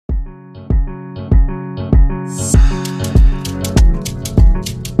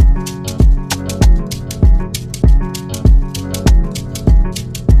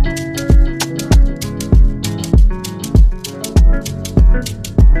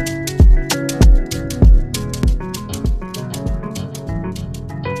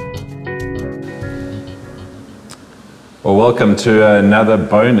Well, welcome to another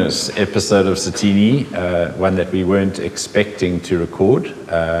bonus episode of Satini, one that we weren't expecting to record,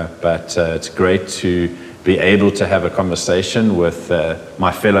 but it's great to be able to have a conversation with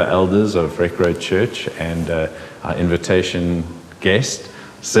my fellow elders of Rec Road Church and our invitation guest,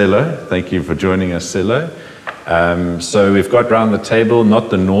 Selo. Thank you for joining us, Selo. So we've got round the table,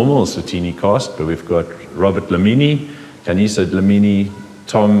 not the normal Satini cast, but we've got Robert Lamini, Kanisa Lamini,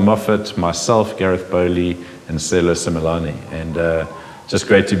 Tom Moffat, myself, Gareth Bowley, and Selo Similani. And just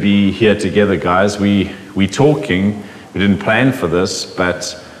great to be here together, guys. We talking, we didn't plan for this,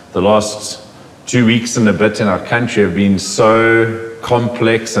 but the last 2 weeks and a bit in our country have been so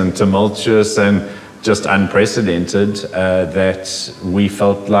complex and tumultuous and just unprecedented that we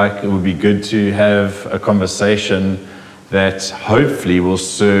felt like it would be good to have a conversation that hopefully will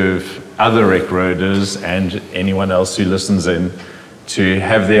serve other Rec Roaders and anyone else who listens in to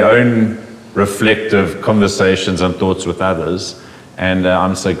have their own reflective conversations and thoughts with others. And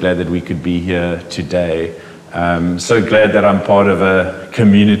I'm so glad that we could be here today. So glad that I'm part of a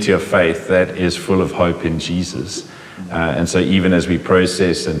community of faith that is full of hope in Jesus. And so even as we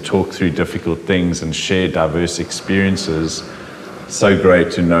process and talk through difficult things and share diverse experiences, so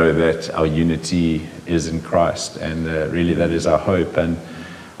great to know that our unity is in Christ, and really that is our hope. And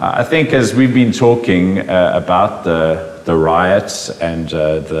I think as we've been talking about the riots and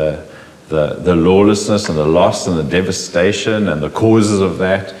the lawlessness and the loss and the devastation and the causes of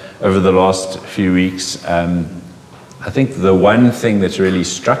that over the last few weeks, I think the one thing that's really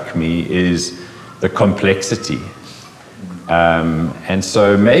struck me is the complexity. And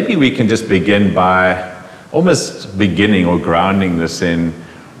so maybe we can just begin by almost beginning or grounding this in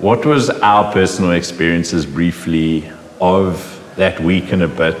what was our personal experiences briefly of that week and a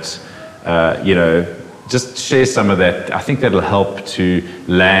bit, just share some of that. I think that'll help to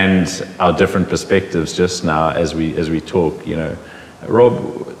land our different perspectives just now as we talk.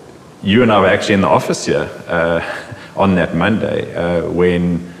 Rob, you and I were actually in the office here on that Monday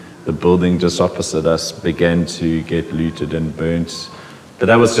when the building just opposite us began to get looted and burnt. But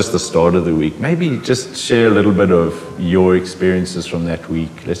that was just the start of the week. Maybe just share a little bit of your experiences from that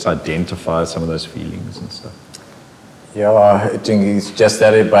week. Let's identify some of those feelings and stuff. Yeah, I think it's just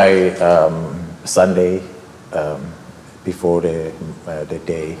started by Sunday, before the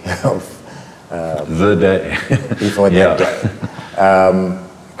day of the day before that day,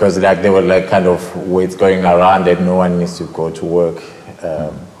 because they were kind of waves going around that no one needs to go to work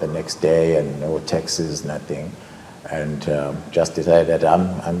the next day, and no taxes, nothing, and just decided that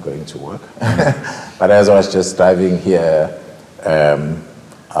I'm going to work. But as I was just driving here,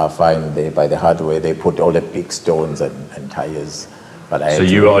 I find by the hardware they put all the big stones and tires. But so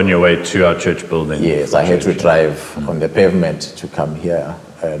you were on your way to our church building? Yes, I had to drive on the pavement to come here.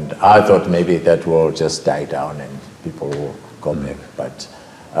 And I thought maybe that will just die down and people will go back. But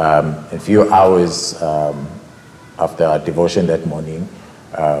a few hours after our devotion that morning,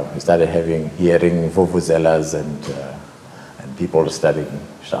 we started hearing vuvuzelas and people started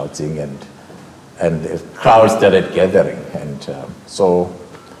shouting and the crowd started gathering. And so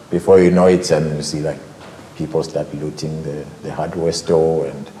before you know it, and you see people start looting the hardware store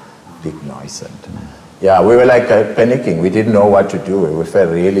and big noise. And yeah, we were panicking. We didn't know what to do. We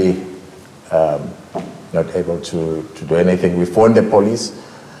felt really not able to do anything. We phoned the police,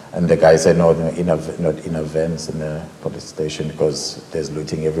 and the guy said, no, not in advance in the police station because there's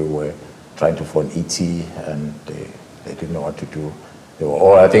looting everywhere. Trying to phone ET, and they didn't know what to do.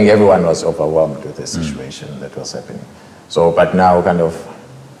 I think everyone was overwhelmed with the situation that was happening. So, but now kind of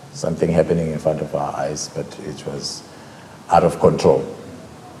something happening in front of our eyes, but it was out of control.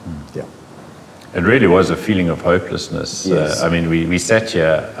 Yeah. It really was a feeling of hopelessness. Yes. We sat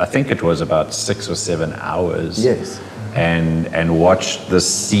here, I think it was about 6 or 7 hours. Yes. And watched the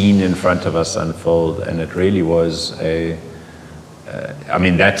scene in front of us unfold, and it really was that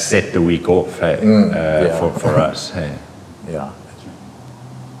set the week off, for us. Hey. Yeah.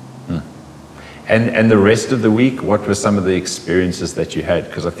 And the rest of the week, what were some of the experiences that you had?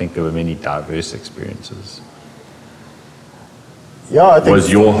 Because I think there were many diverse experiences. Yeah, I think... Was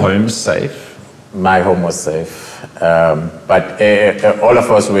your home safe? My home was safe. But all of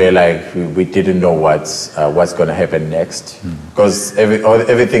us were we didn't know what's going to happen next. Because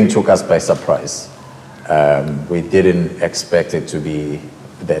everything took us by surprise. We didn't expect it to be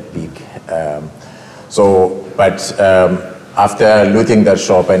that big. After looting that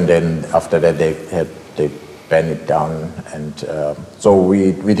shop, and then after that they burned it down, and so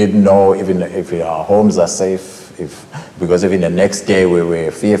we didn't know even if our homes are safe. Because even the next day we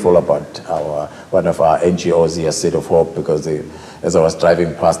were fearful about one of our NGOs here, Seed of Hope, because as I was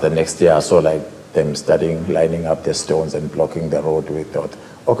driving past the next day, I saw them starting lining up the stones and blocking the road, we thought,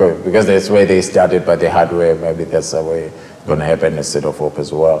 okay, because that's where they started, but the hard way, maybe that's the way it's going to happen instead of Hope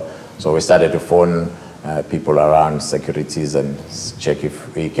as well. So we started to phone people around, securities, and check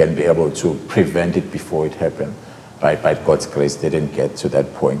if we can be able to prevent it before it happened. By God's grace, they didn't get to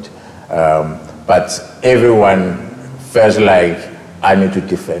that point. But everyone felt like I need to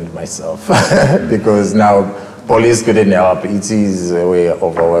defend myself because now police couldn't help. It is way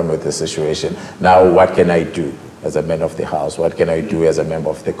overwhelmed with the situation. Now, what can I do as a man of the house? What can I do as a member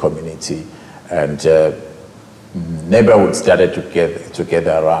of the community? And neighborhood started to get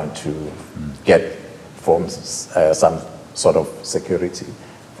together around to get forms some sort of security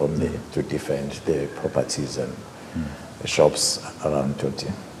from there to defend the properties and the shops around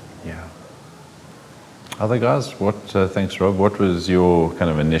Toti. Yeah. Other guys, thanks Rob, what was your kind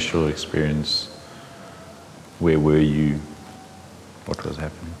of initial experience? Where were you? What was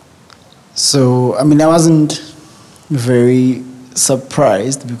happening? So, I mean, I wasn't very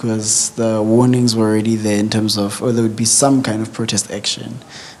surprised because the warnings were already there in terms of, there would be some kind of protest action.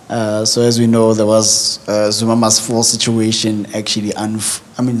 So as we know, there was Zuma must fall situation actually,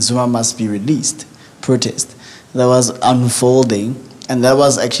 Zuma must be released protest that was unfolding. And that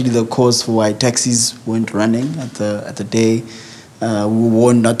was actually the cause for why taxis weren't running at the day. We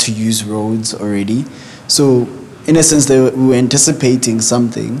warned not to use roads already. So in a sense, we were anticipating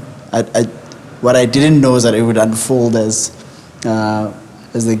something. What I didn't know is that it would unfold as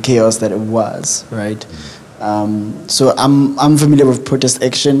the chaos that it was, right? So I'm familiar with protest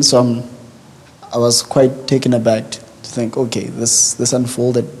action, so I was quite taken aback to think, okay, this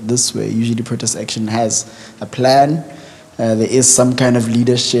unfolded this way. Usually protest action has a plan. There is some kind of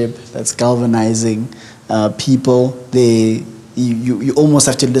leadership that's galvanizing people. You almost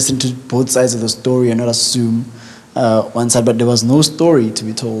have to listen to both sides of the story and not assume one side. But there was no story to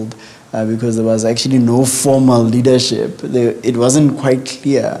be told because there was actually no formal leadership. It wasn't quite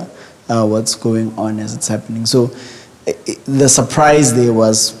clear what's going on as it's happening. So the surprise there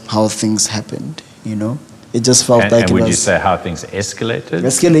was how things happened, you know. It just felt like and would you say how things escalated?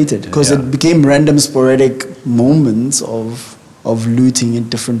 Escalated, because it became random, sporadic moments of looting in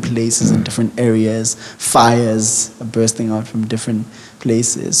different places, in different areas, fires bursting out from different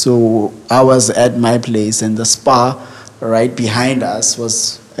places. So I was at my place, and the spa right behind us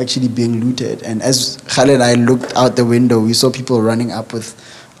was actually being looted. And as Khaled and I looked out the window, we saw people running up with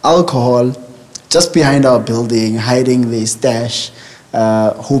alcohol just behind our building, hiding their stash,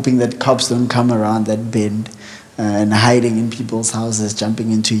 hoping that cops don't come around that bend, and hiding in people's houses,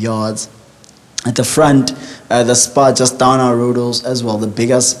 jumping into yards. At the front, the spa just down our road as well, the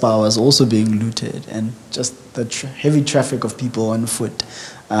bigger spa was also being looted, and just the heavy traffic of people on foot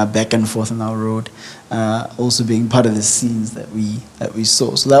back and forth on our road also being part of the scenes that we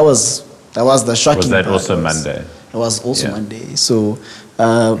saw. So that was the shocking part. Was that part. also Monday? It was also Monday. So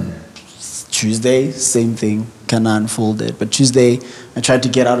Tuesday, same thing kind of unfolded. But Tuesday, I tried to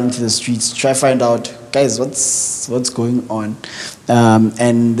get out into the streets, try to find out, guys, what's going on.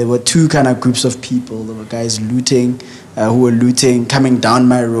 And there were two kind of groups of people. There were guys looting, who were looting, coming down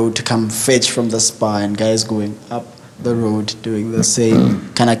my road to come fetch from the spa, and guys going up the road doing the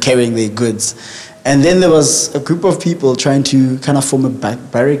same, kind of carrying their goods. And then there was a group of people trying to kind of form a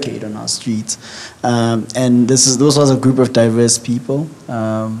barricade on our streets. And this was a group of diverse people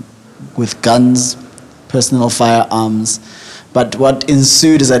with guns, personal firearms. But what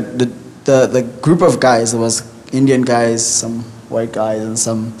ensued is that the group of guys, there was Indian guys, some white guys, and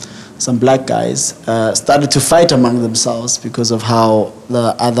some black guys, started to fight among themselves because of how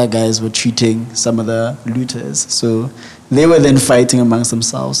the other guys were treating some of the looters. So they were then fighting amongst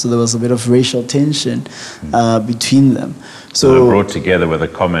themselves. So there was a bit of racial tension between them. So they were brought together with a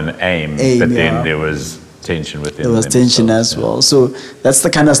common aim, but then there was tension within them. There was tension as well. So that's the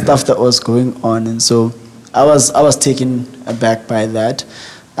kind of stuff that was going on. And so I was taken aback by that.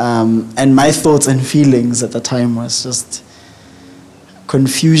 And my thoughts and feelings at the time was just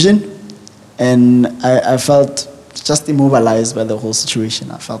confusion. And I felt just immobilized by the whole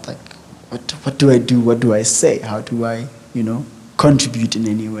situation. I felt like, what do I do? What do I say? How do I, contribute in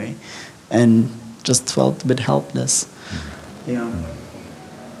any way? And just felt a bit helpless. Yeah.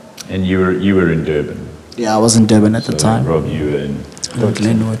 And you were in Durban? Yeah, I was in Durban at the time. Rob, you were in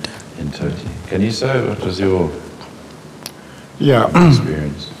Glenwood. In Toti. Can you say what was your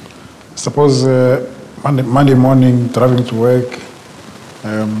experience? Suppose Monday morning, driving to work,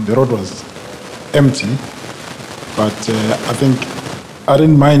 the road was empty, but I think I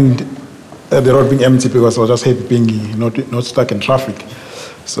didn't mind the road being empty because I was just happy being not stuck in traffic.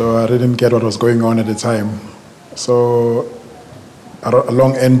 So I didn't get what was going on at the time. So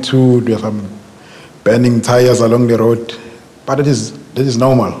along N2, there were some burning tires along the road. But that is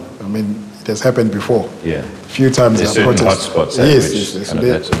normal. I mean, it has happened before. Yeah. A few times There's there are certain protests. hotspots, Yes. kind of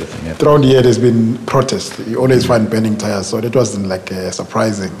that sort of thing. Yeah. Throughout the year, there's been protests. You always find burning tires, so that wasn't like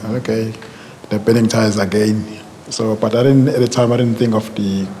surprising. Okay, they're burning tires again. So, but at the time, I didn't think of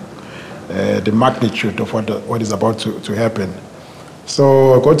the magnitude of what is about to happen.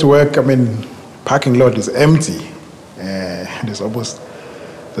 So I go to work. I mean, parking lot is empty. There's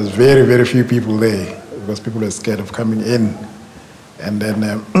very, very few people there because people are scared of coming in. And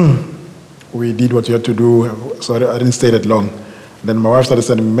then we did what we had to do, so I didn't stay that long. Then my wife started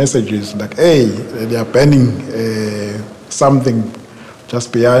sending me messages like, hey, they are burning something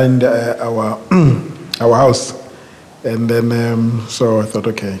just behind our house. And then, so I thought,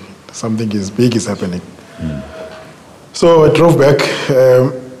 okay, something big is happening. So I drove back.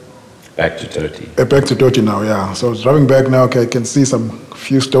 Back to Toti. Back to Toti now, yeah. So driving back now, okay, I can see some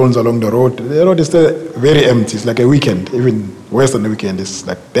few stones along the road. The road is still very empty. It's like a weekend, even worse than the weekend. It's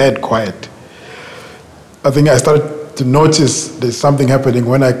like dead quiet. I think I started to notice there's something happening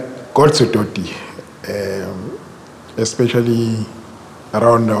when I got to Toti, especially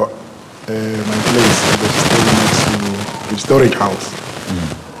around my place, next to the storage house.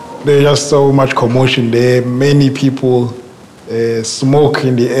 There's just so much commotion there, many people, smoke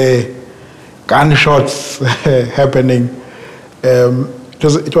in the air, gunshots happening.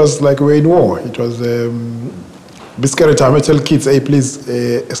 It was like we were in war. It was a scary time. I tell kids, hey, please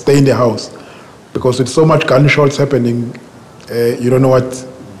stay in the house. Because with so much gunshots happening, you don't know what,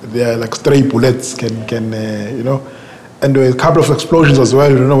 they are like stray bullets can you know. And there were a couple of explosions as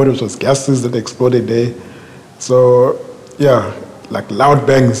well. You don't know what it was, gases that exploded there. So, yeah, like loud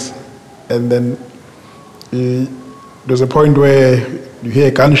bangs. And then there's a point where you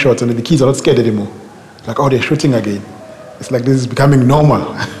hear gunshots and the kids are not scared anymore. It's like, oh, they're shooting again. It's like this is becoming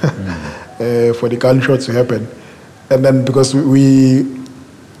normal for the gunshots to happen. And then because we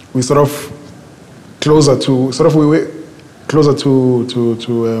sort of closer to, we were closer to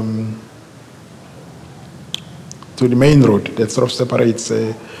the main road that sort of separates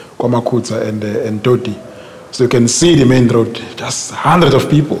KwaMakhutha and Toti. So you can see the main road, just hundreds of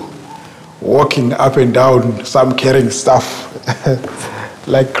people walking up and down, some carrying stuff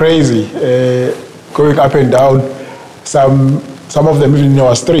like crazy, going up and down. Some of them even in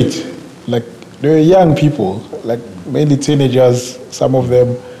our street, like they were young people, like mainly teenagers. Some of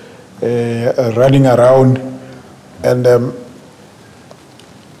them running around, and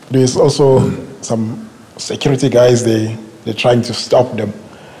there's also some security guys. They're trying to stop them,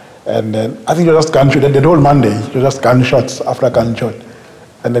 and then I think they're just gunshot. The whole Monday, they're just gunshots after gunshot,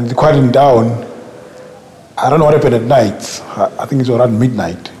 and then they quieting down. I don't know what happened at night. I think it was around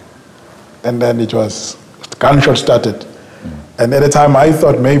midnight, and then it was. Gunshot started. And at the time, I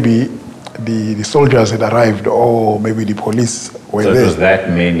thought maybe the soldiers had arrived or maybe the police were there. So it was that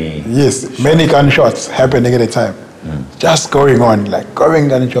many? Yes, shots. Many gunshots happening at a time. Just going on, like going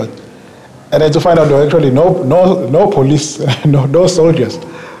gunshot. And then to find out there were actually no police, no soldiers.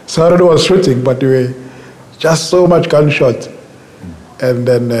 So I don't know who was shooting, but there were just so much gunshot. And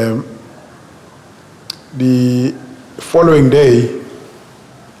then the following day,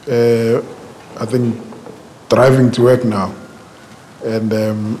 I think driving to work now, and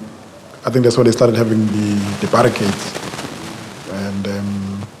I think that's when they started having the barricades, and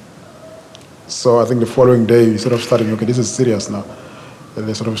so I think the following day you sort of starting, okay, this is serious now, and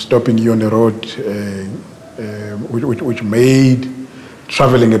they're sort of stopping you on the road, which made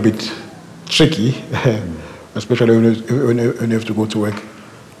traveling a bit tricky, especially when you have to go to work,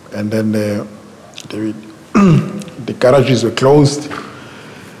 and then the garages were closed.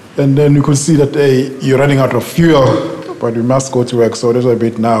 And then you could see that you're running out of fuel, but we must go to work. So there's a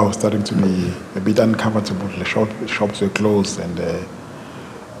bit now starting to be a bit uncomfortable. The shops were closed, and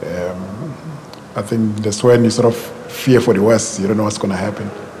I think that's when you sort of fear for the worst. You don't know what's going to happen.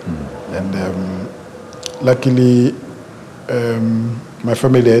 And luckily, my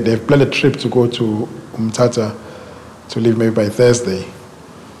family, they've planned a trip to go to Umtata to leave maybe by Thursday.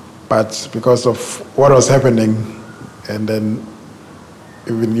 But because of what was happening, and then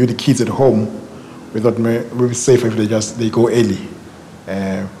even you, the kids at home, we thought maybe safer if they go early.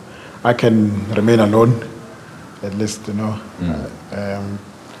 I can remain alone, at least, you know.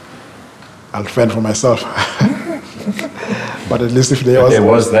 I'll fend for myself. But at least if they there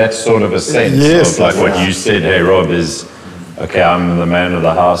was that sort of a sense yes, of like what you said, hey Rob, is okay, I'm the man of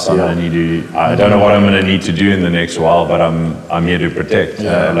the house, I don't know what I'm going to need to do in the next while, but I'm here to protect.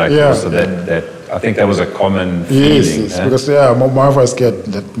 So that I think that was a common feeling. Yes, because my wife was scared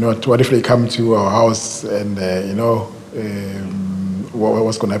that, you know, what if they come to our house and,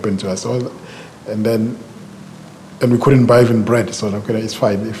 what's going to happen to us. So and we couldn't buy even bread. So okay, it's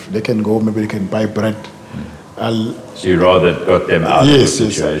fine. If they can go, maybe they can buy bread. So you rather got them out of the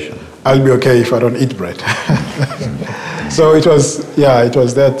situation. Yes. I'll be okay if I don't eat bread. So it was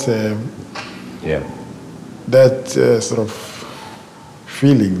that sort of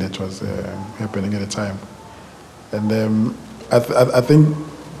feeling that was happening at the time. And I think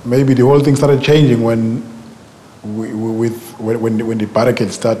maybe the whole thing started changing when the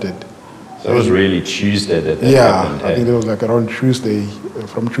barricade started. So it was really Tuesday that happened. I think it was like around Tuesday,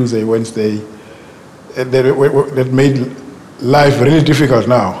 from Tuesday, Wednesday. And that made life really difficult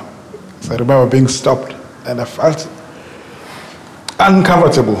now. So I remember being stopped, and I felt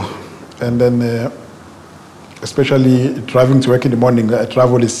uncomfortable. And then, especially driving to work in the morning,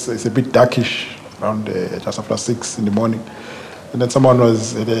 travel is a bit darkish around just after 6 in the morning. And then someone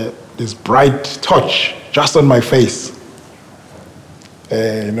was this bright torch just on my face,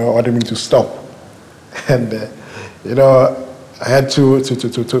 ordering me to stop. And I had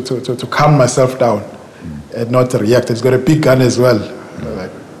to calm myself down and not react. It's got a big gun as well,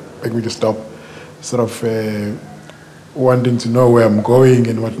 like make me to stop. Sort of wanting to know where I'm going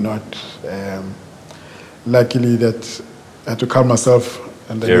and whatnot. Luckily, that I had to calm myself.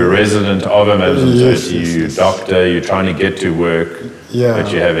 And then you're a resident of Amanzimtoti, you're a doctor, you're trying to get to work,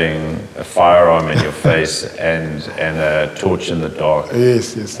 but you're having a firearm in your face and a torch in the dark.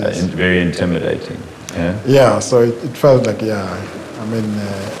 Yes. Very intimidating. Yeah, so it felt like, I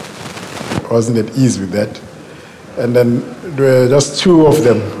wasn't at ease with that. And then there were just two of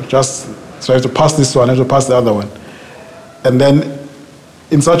them, so I have to pass this one, I have to pass the other one. And then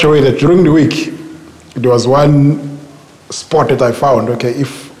in such a way that during the week, there was one spot that I found,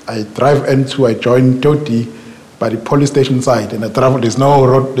 if I drive N2, I join Toti by the police station side, and I travel, there's no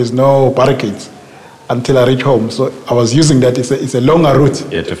road, there's no barricades until I reach home. So I was using that, it's a longer route.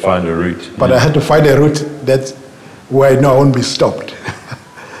 You had to find a route. But I had to find a route where I know I won't be stopped.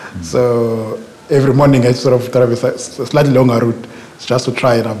 So every morning I sort of drive a slightly longer route just to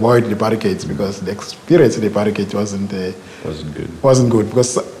try and avoid the barricades, because the experience in the barricade wasn't good. Wasn't good,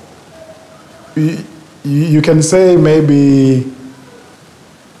 because you can say maybe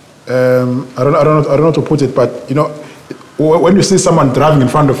I don't know how to put it, but when you see someone driving in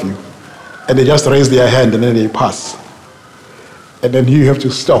front of you and they just raise their hand and then they pass, and then you have to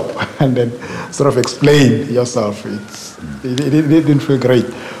stop and then sort of explain yourself. It didn't feel great,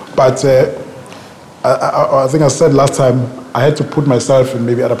 but I think I said last time I had to put myself in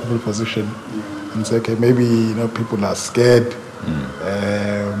maybe other people's position and say, okay, maybe people are scared.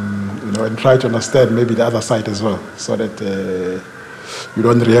 And try to understand maybe the other side as well, so that you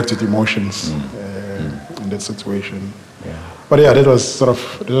don't react with emotions in that situation. But that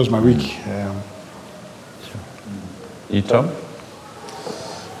was my week. You, Tom?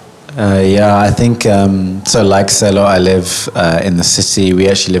 I think, so like Selo, I live in the city. We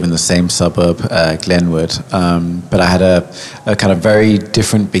actually live in the same suburb, Glenwood. But I had a kind of very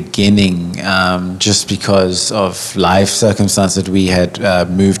different beginning just because of life circumstances. We had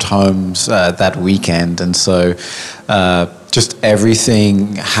moved homes that weekend. And so just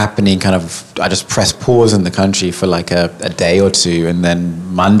everything happening I just pressed pause in the country for like a day or two. And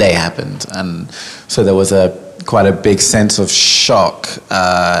then Monday happened. And so there was quite a big sense of shock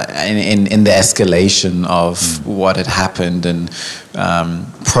in the escalation of what had happened, and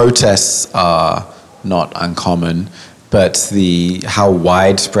protests are not uncommon, but how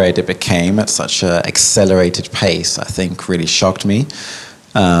widespread it became at such an accelerated pace, I think, really shocked me.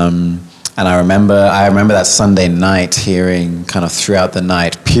 And I remember that Sunday night hearing kind of throughout the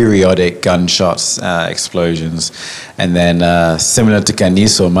night periodic gunshots, explosions, and then similar to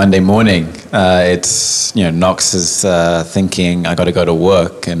Ganiso, Monday morning, it's Knox is thinking I got to go to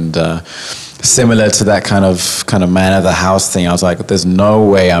work, and similar to that kind of man of the house thing, I was like, there's no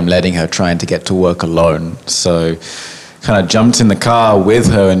way I'm letting her trying to get to work alone. So kind of jumped in the car with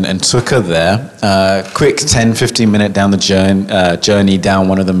her and took her there. Quick 10-15 minute down the journey down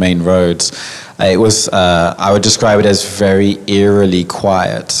one of the main roads. It was, I would describe it as very eerily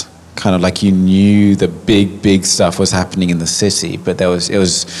quiet. Kind of like you knew the big stuff was happening in the city, but it was,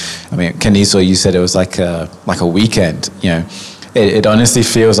 Kaniso, you said it was like a weekend, It honestly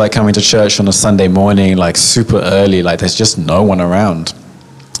feels like coming to church on a Sunday morning, like super early, like there's just no one around.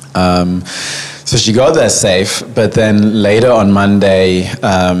 So she got there safe, but then later on Monday,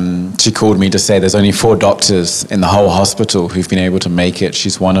 she called me to say there's only 4 doctors in the whole hospital who've been able to make it.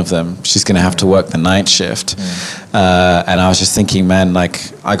 She's one of them. She's going to have to work the night shift. And I was just thinking, man, like,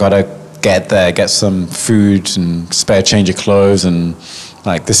 I got to get there, get some food and spare change of clothes and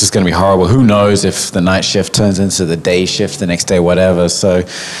like, this is going to be horrible. Who knows if the night shift turns into the day shift the next day, whatever. So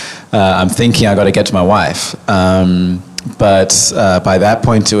I'm thinking I got to get to my wife. But by that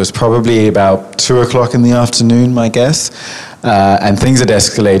point, it was probably about 2 o'clock in the afternoon, my guess. And things had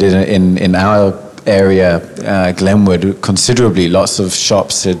escalated in our area, Glenwood, considerably. Lots of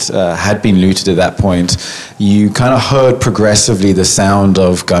shops had been looted at that point. You kind of heard progressively the sound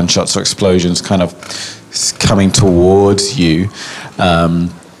of gunshots or explosions kind of coming towards you.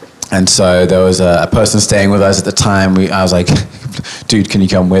 And so there was a person staying with us at the time. I was like, dude, can you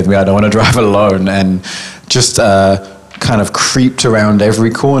come with me? I don't want to drive alone. And just kind of creeped around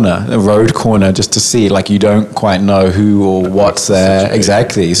every corner, a road corner, just to see, like, you don't quite know who or what's there.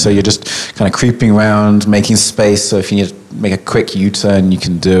 Exactly. So you're just kind of creeping around, making space. So if you need to make a quick U-turn, you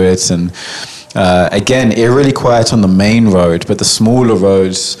can do it. And again, eerily quiet on the main road, but the smaller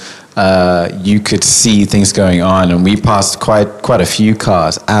roads, you could see things going on, and we passed quite a few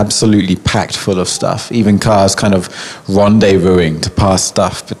cars absolutely packed full of stuff, even cars kind of rendezvousing to pass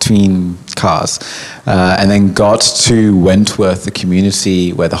stuff between cars, and then got to Wentworth, the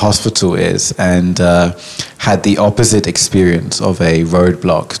community where the hospital is, and had the opposite experience of a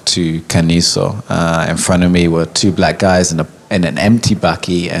roadblock to Caniso. In front of me were two black guys in an empty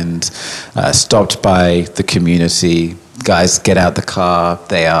bakkie, and stopped by the community. Guys get out the car,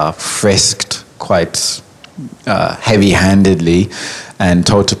 they are frisked quite heavy-handedly and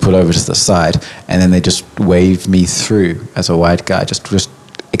told to pull over to the side, and then they just waved me through as a white guy, just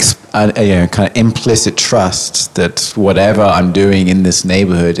kind of implicit trust that whatever I'm doing in this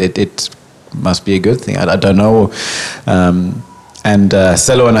neighborhood, it must be a good thing. I don't know. And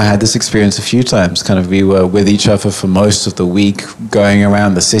Selo and I had this experience a few times. Kind of, we were with each other for most of the week, going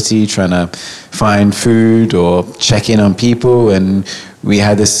around the city trying to find food or check in on people, and we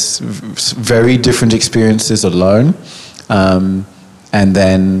had this very different experiences alone. And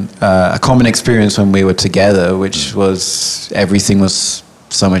then a common experience when we were together, which was everything was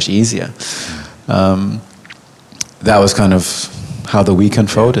so much easier. That was kind of how the week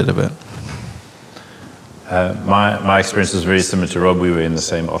unfolded a bit. My experience was very similar to Rob. We were in the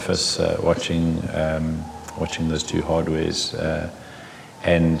same office watching those two hardwares,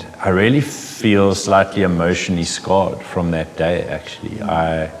 and I really feel slightly emotionally scarred from that day, actually.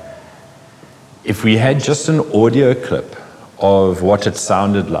 If we had just an audio clip of what it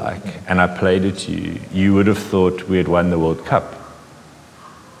sounded like and I played it to you, you would have thought we had won the World Cup.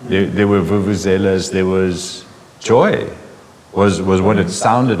 There were vuvuzelas, there was joy. Was what it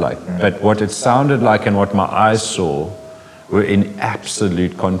sounded like. But what it sounded like and what my eyes saw were in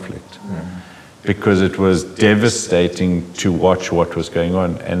absolute conflict. Because it was devastating to watch what was going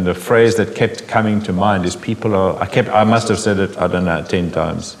on. And the phrase that kept coming to mind is I must have said it, 10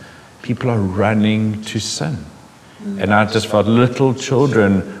 times. People are running to sin. And I just felt little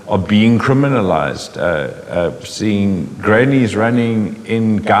children are being criminalized, seeing grannies running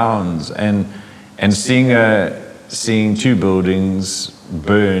in gowns and seeing two buildings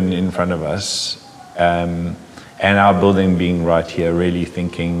burn in front of us, and our building being right here, really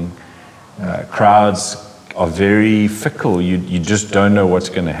thinking crowds are very fickle. You just don't know what's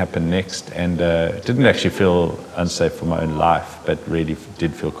going to happen next. And it didn't actually feel unsafe for my own life, but really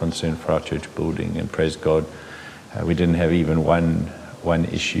did feel concerned for our church building. And praise God, we didn't have even one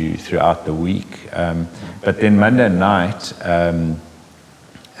issue throughout the week. But then Monday night,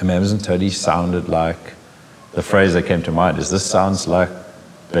 Amazon totally sounded like, the phrase that came to mind is, this sounds like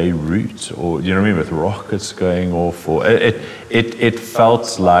Beirut, or, you know what I mean, with rockets going off, or it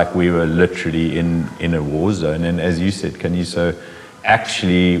felt like we were literally in a war zone. And as you said, Caniso,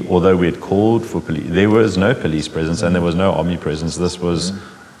 actually, although we had called for police, there was no police presence and there was no army presence. This was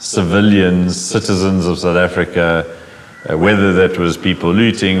civilians, citizens of South Africa, whether that was people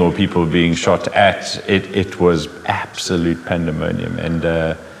looting or people being shot at, it was absolute pandemonium. And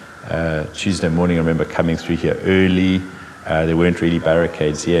Tuesday morning, I remember coming through here early. There weren't really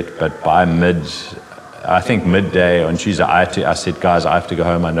barricades yet, but by midday on Tuesday, I said, guys, I have to go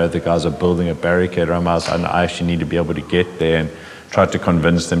home. I know the guys are building a barricade around my house, and I actually need to be able to get there, and tried to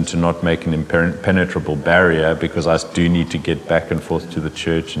convince them to not make an impenetrable barrier, because I do need to get back and forth to the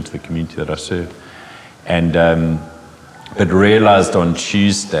church and to the community that I serve. And but realized on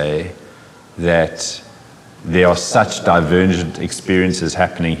Tuesday that there are such divergent experiences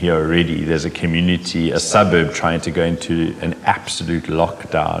happening here already. There's a community, a suburb trying to go into an absolute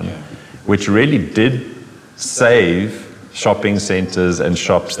lockdown, which really did save shopping centers and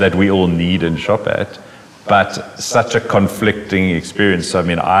shops that we all need and shop at, but such a conflicting experience. So, I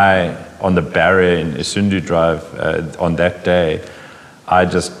mean, on the barrier in Isundu Drive on that day, I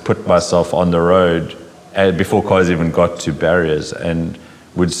just put myself on the road before cars even got to barriers, and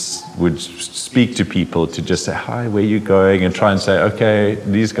would speak to people to just say, hi, where are you going? And try and say, okay,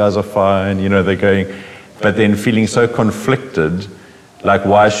 these guys are fine, you know, they're going. But then feeling so conflicted, like,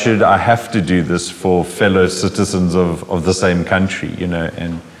 why should I have to do this for fellow citizens of the same country, you know?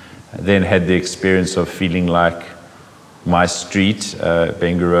 And then had the experience of feeling like my street,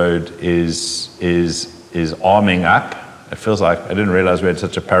 Benga Road, is arming up. It feels like, I didn't realize we had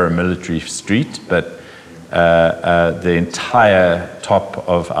such a paramilitary street, but the entire top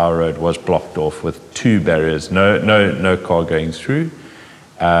of our road was blocked off with 2 barriers, no car going through.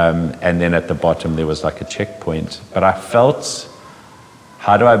 And then at the bottom there was like a checkpoint. But I felt,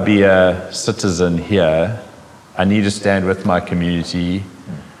 how do I be a citizen here? I need to stand with my community.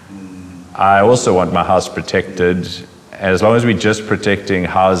 I also want my house protected. As long as we're just protecting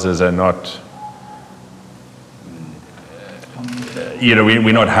houses and not, you know,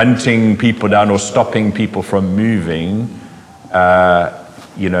 we're not hunting people down or stopping people from moving,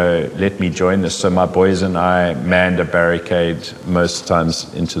 you know, let me join this. So my boys and I manned a barricade most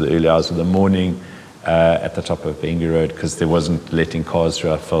times into the early hours of the morning at the top of Benga Road, because there wasn't letting cars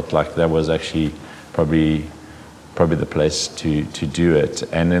through. I felt like that was actually probably the place to do it.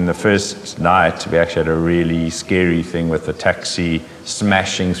 And then the first night, we actually had a really scary thing with a taxi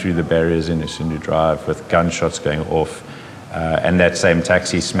smashing through the barriers in Isundu Drive with gunshots going off. And that same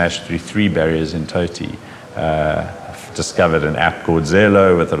taxi smashed through 3 barriers in Toti. Discovered an app called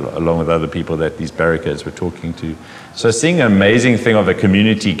Zelo along with other people that these barricades were talking to. So seeing an amazing thing of a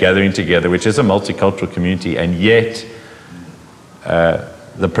community gathering together, which is a multicultural community, and yet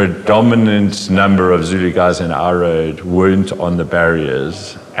the predominant number of Zulu guys in our road weren't on the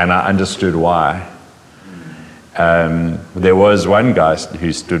barriers, and I understood why. There was one guy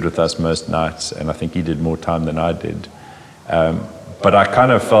who stood with us most nights, and I think he did more time than I did. But I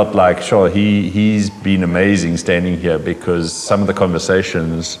kind of felt like, sure, he's been amazing standing here, because some of the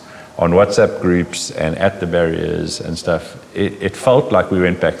conversations on WhatsApp groups and at the barriers and stuff, it felt like we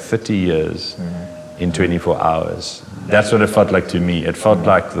went back 30 years in 24 hours. That's what it felt like to me. It felt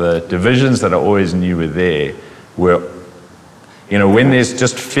like the divisions that I always knew were there were, you know, when there's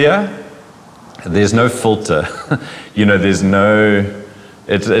just fear, there's no filter. You know, there's no...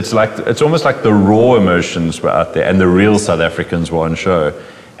 It's almost like the raw emotions were out there and the real South Africans were on show.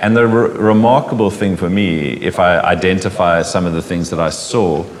 And the remarkable thing for me, if I identify some of the things that I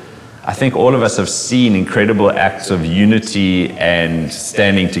saw, I think all of us have seen incredible acts of unity and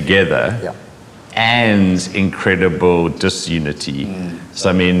standing together, and incredible disunity. So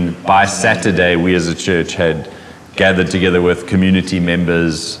I mean, by Saturday, we as a church had gathered together with community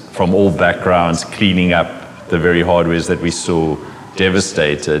members from all backgrounds, cleaning up the very hardwares that we saw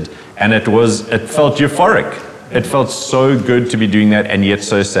devastated, and it felt euphoric. It felt so good to be doing that, and yet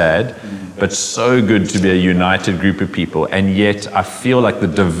so sad, but so good to be a united group of people. And yet I feel like the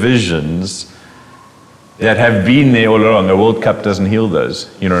divisions that have been there all along, the World Cup doesn't heal those,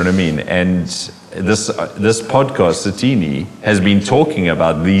 you know what I mean? And this podcast, Satini, has been talking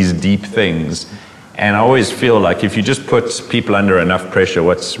about these deep things. And I always feel like if you just put people under enough pressure,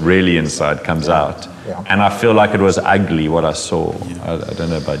 what's really inside comes out. And I feel like it was ugly what I saw. I don't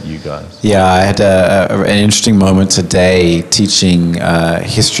know about you guys. Yeah, I had an interesting moment today teaching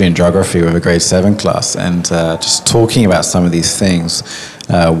history and geography with a grade 7 class, and just talking about some of these things.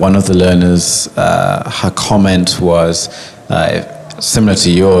 One of the learners, her comment was similar to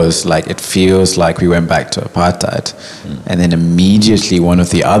yours, like it feels like we went back to apartheid. And then immediately one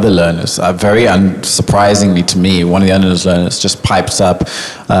of the other learners, very unsurprisingly to me, one of the other learners just pipes up,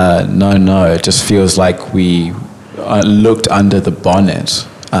 no, it just feels like we looked under the bonnet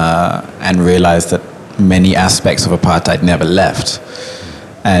and realized that many aspects of apartheid never left.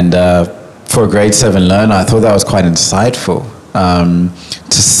 And for a grade 7 learner, I thought that was quite insightful.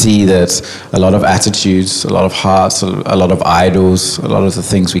 To see that a lot of attitudes, a lot of hearts, a lot of idols, a lot of the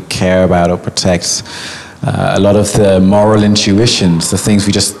things we care about or protect, a lot of the moral intuitions, the things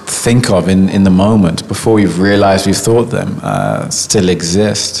we just think of in the moment before we've realized we've thought them, still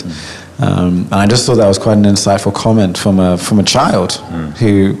exist. And I just thought that was quite an insightful comment from a child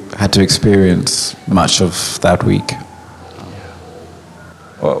who had to experience much of that week.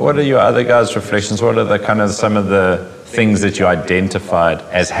 What are your other guys' reflections? What are the kind of some of the things that you identified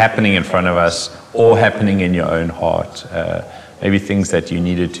as happening in front of us or happening in your own heart? Maybe things that you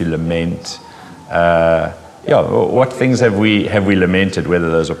needed to lament. What things have we lamented, whether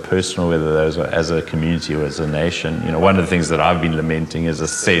those are personal, whether those are as a community or as a nation? You know, one of the things that I've been lamenting is a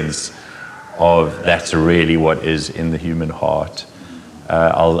sense of that's really what is in the human heart.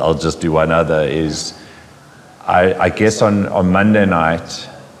 I'll just do one other is, I guess on Monday night,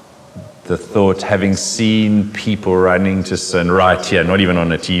 the thought, having seen people running to sin right here, not even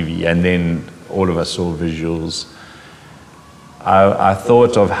on a TV, and then all of us saw visuals, I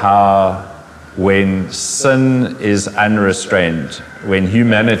thought of how when sin is unrestrained, when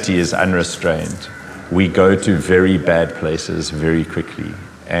humanity is unrestrained, we go to very bad places very quickly.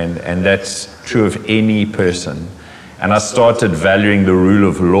 And that's true of any person. And I started valuing the rule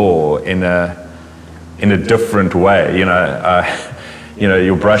of law in a different way.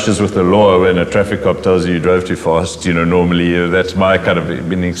 Your brushes with the law when a traffic cop tells you drove too fast, normally that's my kind of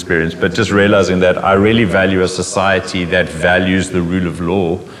been experience. But just realizing that I really value a society that values the rule of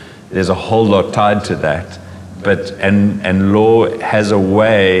law. There's a whole lot tied to that. And law has a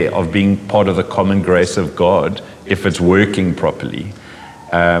way of being part of the common grace of God if it's working properly.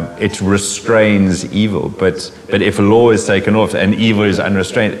 It restrains evil, but if law is taken off and evil is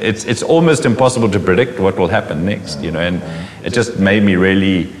unrestrained, it's almost impossible to predict what will happen next, and it just made me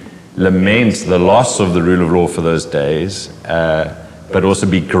really lament the loss of the rule of law for those days, but also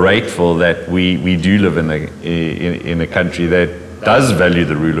be grateful that we do live in a country that does value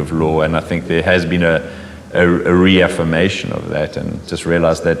the rule of law, and I think there has been a reaffirmation of that, and just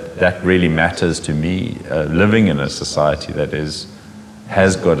realize that really matters to me, living in a society that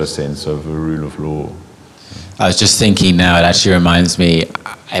has got a sense of a rule of law. I was just thinking now, it actually reminds me,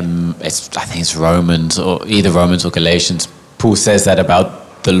 I think it's Romans, or either Romans or Galatians. Paul says that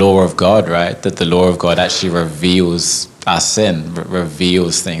about the law of God, right? That the law of God actually reveals our sin,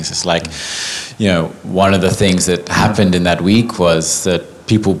 reveals things. It's like, one of the things that happened in that week was that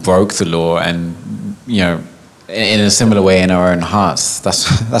people broke the law, and, in a similar way in our own hearts.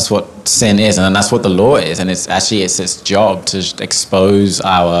 That's what sin is, and that's what the law is. And it's its job to expose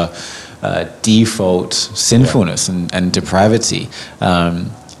our default sinfulness and depravity,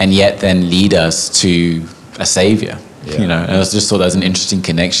 and yet then lead us to a savior. And I just thought there was an interesting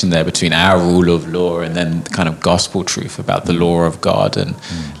connection there between our rule of law and then the kind of gospel truth about the law of God and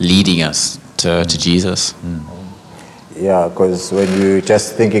leading us to Jesus. Yeah, because when you're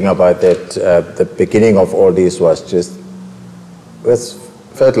just thinking about that, the beginning of all this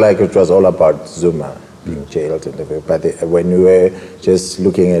felt like it was all about Zuma being jailed. But when you were just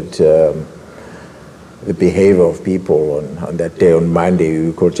looking at the behavior of people on that day, on Monday,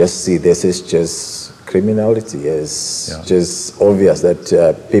 you could just see this is just criminality. It's just obvious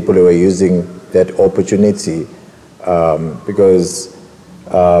that people were using that opportunity because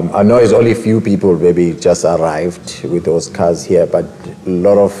I know it's only few people maybe just arrived with those cars here, but a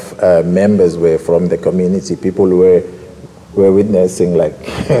lot of members were from the community. People were witnessing, like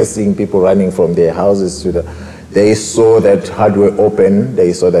seeing people running from their houses they saw that hardware open.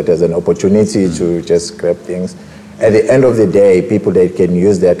 They saw that as an opportunity to just grab things. At the end of the day, people that can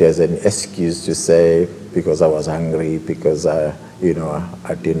use that as an excuse to say, because I was hungry, because I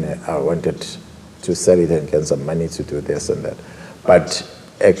wanted to sell it and get some money to do this and that. But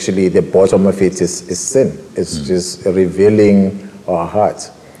actually, the bottom of it is sin. It's just revealing our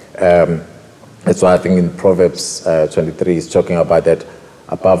hearts. That's why I think in Proverbs 23 is talking about that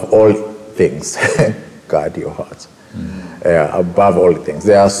above all things, guard your heart. Above all things.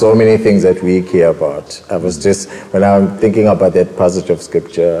 There are so many things that we care about. When I'm thinking about that passage of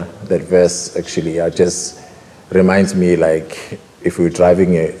scripture, that verse actually, it just reminds me like if we're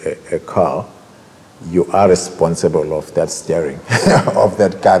driving a car, you are responsible of that steering of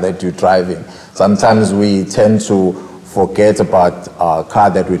that car that you're driving. Sometimes we tend to forget about our car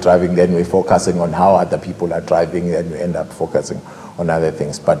that we're driving, then we're focusing on how other people are driving, and we end up focusing on other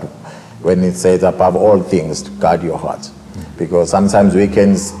things. But when it says above all things, guard your heart. Because sometimes we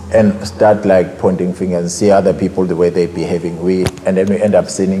can start like pointing fingers and see other people the way they're behaving, and then we end up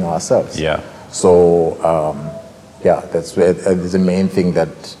sinning ourselves. Yeah. So, that's where the main thing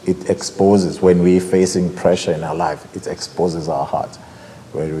that it exposes when we're facing pressure in our life. It exposes our heart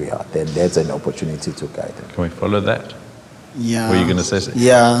where we are. Then that's an opportunity to guide them. Can we follow that? Yeah. Were you going to say something?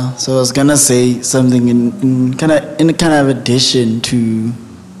 Yeah. So I was gonna say something in kind of addition to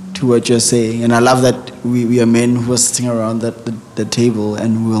what you're saying, and I love that we are men who are sitting around the table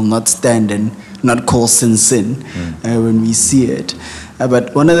and will not stand and not call sin when we see it.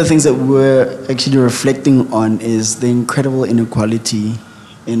 But one of the things that we're actually reflecting on is the incredible inequality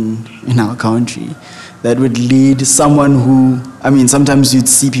in our country that would lead someone who, sometimes you'd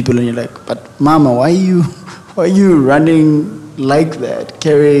see people and you're like, but mama, why are you running like that,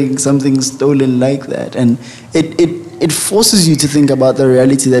 carrying something stolen like that? And it forces you to think about the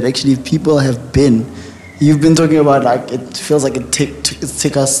reality that actually people have been. You've been talking about like it feels like it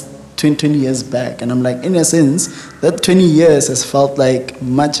took us 20 years back, and I'm like, in a sense, that 20 years has felt like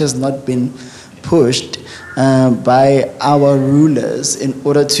much has not been pushed by our rulers in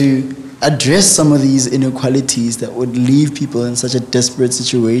order to address some of these inequalities that would leave people in such a desperate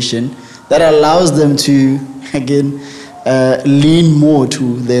situation that allows them to, again, lean more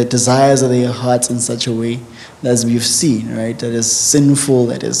to their desires of their hearts in such a way as we've seen, right? That is sinful,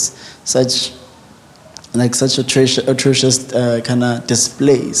 that is such atrocious kind of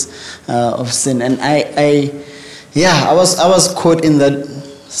displays of sin. And I was caught in that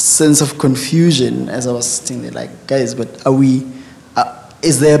sense of confusion as I was sitting there, like, guys, but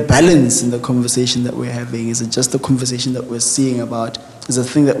is there a balance in the conversation that we're having? Is it just the conversation that we're seeing about? Is the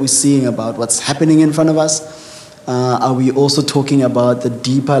thing that we're seeing about what's happening in front of us? Are we also talking about the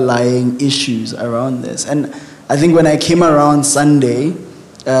deeper lying issues around this? And I think when I came around Sunday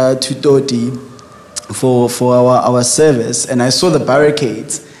to Toti for our service, and I saw the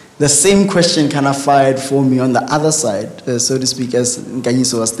barricades, the same question kind of fired for me on the other side, so to speak, as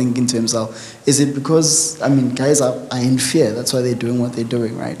Nkanyiso was thinking to himself, is it because, guys are in fear, that's why they're doing what they're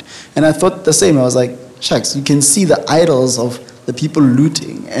doing, right? And I thought the same. I was like, shucks, you can see the idols of the people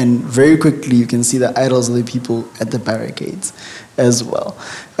looting, and very quickly you can see the idols of the people at the barricades as well.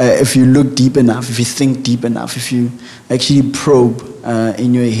 If you look deep enough, if you think deep enough, if you actually probe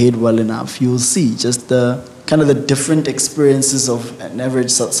in your head well enough, you'll see just the kind of the different experiences of an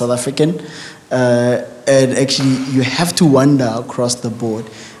average South African. And actually, you have to wonder across the board.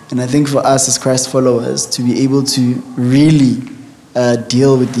 And I think for us as Christ followers, to be able to really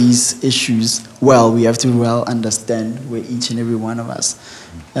deal with these issues well, we have to well understand where each and every one of us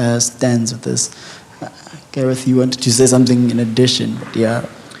stands with this. Gareth, you wanted to say something in addition, but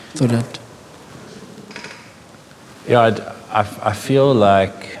thought that. Yeah, I feel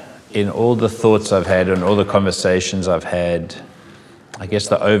like in all the thoughts I've had and all the conversations I've had, I guess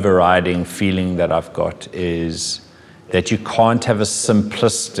the overriding feeling that I've got is that you can't have a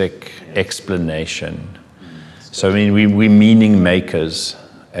simplistic explanation. So I mean, we're meaning makers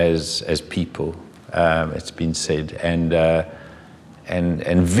as people. It's been said, and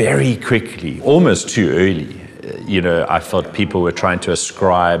very quickly, almost too early, I felt people were trying to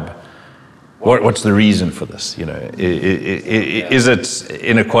ascribe. What's the reason for this? Is it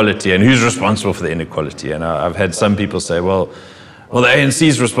inequality, and who's responsible for the inequality? And I've had some people say, well, the ANC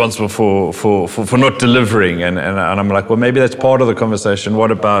is responsible for not delivering, and I'm like, well, maybe that's part of the conversation. What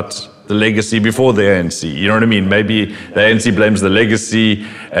about the legacy before the ANC? You know what I mean? Maybe the ANC blames the legacy,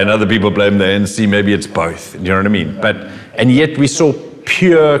 and other people blame the ANC. Maybe it's both. You know what I mean? And yet we saw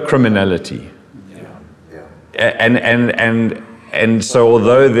pure criminality, And so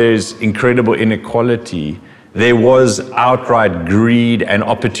although there's incredible inequality, there was outright greed and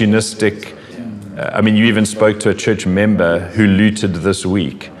opportunistic. You even spoke to a church member who looted this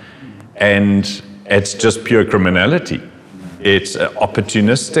week, and it's just pure criminality. It's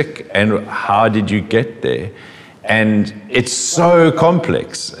opportunistic, and how did you get there? And it's so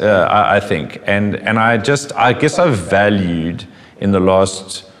complex, I think. And I guess I've valued in the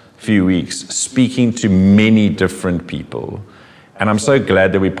last few weeks speaking to many different people. And I'm so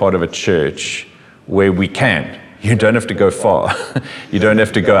glad that we're part of a church where we can. You don't have to go far. You don't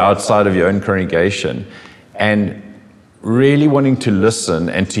have to go outside of your own congregation. And really wanting to listen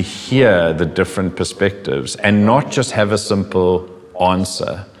and to hear the different perspectives and not just have a simple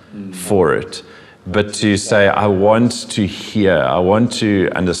answer for it, but to say, I want to hear, I want to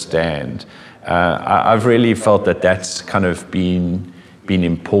understand. I've really felt that that's kind of been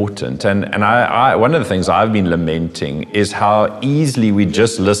important. And I one of the things I've been lamenting is how easily we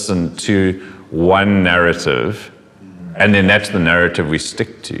just listen to one narrative, and then that's the narrative we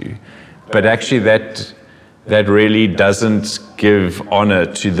stick to. But actually that really doesn't give honor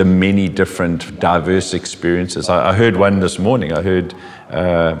to the many different diverse experiences. I heard one this morning. I heard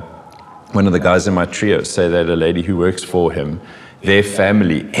one of the guys in my trio say that a lady who works for him, their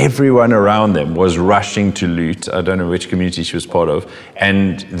family, everyone around them was rushing to loot. I don't know which community she was part of.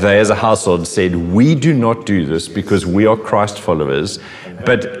 And they as a household said, we do not do this because we are Christ followers.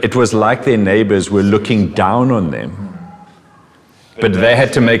 But it was like their neighbors were looking down on them. But they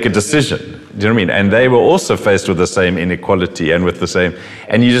had to make a decision. Do you know what I mean? And they were also faced with the same inequality and with the same.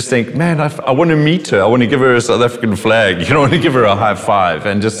 And you just think, man, I want to meet her. I want to give her a South African flag. I want to give her a high five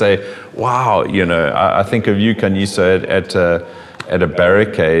and just say, wow, I think of you, Kanyiso, at a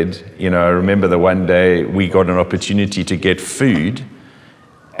barricade. I remember the one day we got an opportunity to get food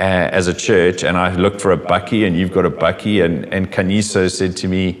as a church, and I looked for a bakkie, and you've got a bakkie, and Kanyiso said to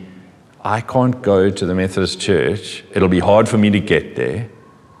me, I can't go to the Methodist church. It'll be hard for me to get there.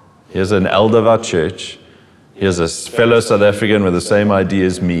 Here's an elder of our church. Here's a fellow South African with the same idea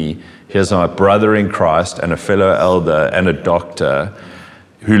as me. Here's my brother in Christ and a fellow elder and a doctor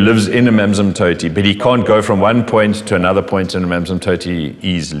who lives in Amanzimtoti, but he can't go from one point to another point in Amanzimtoti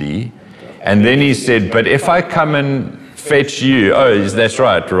easily. And then he said, but if I come and fetch you, oh, that's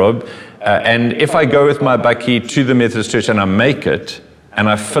right, Rob, and if I go with my bakkie to the Methodist Church and I make it, and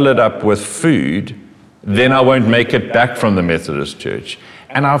I fill it up with food, then I won't make it back from the Methodist Church.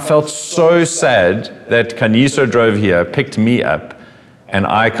 And I felt so sad that Kaniso drove here, picked me up, and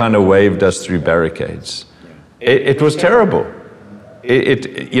I kind of waved us through barricades. It was terrible.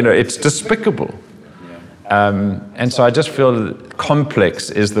 It's despicable. And so I just feel complex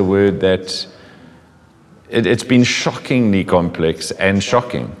is the word that it's been shockingly complex and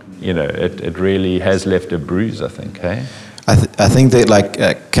shocking. It really has left a bruise, I think. Hey? I think that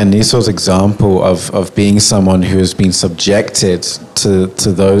Kaniso's example of being someone who has been subjected to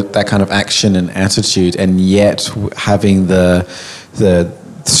that kind of action and attitude, and yet having the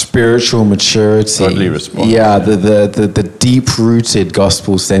spiritual maturity, godly response, the deep-rooted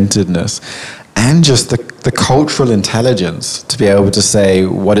gospel-centeredness, and just the cultural intelligence to be able to say,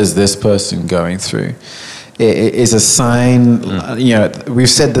 what is this person going through? It is a sign. We've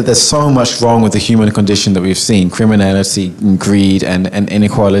said that there's so much wrong with the human condition that we've seen: criminality, and greed, and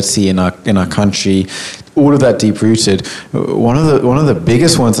inequality in our country. All of that deep rooted. One of the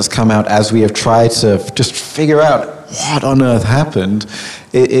biggest ones that's come out as we have tried to just figure out what on earth happened.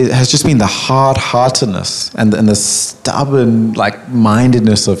 It has just been the hard-heartedness and the stubborn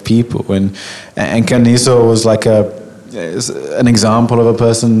mindedness of people. And Kaniso was an example of a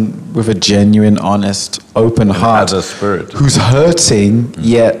person with a genuine, honest, open heart, spirit, who's hurting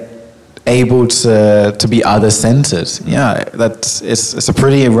yet able to be other-centered. Yeah, it's a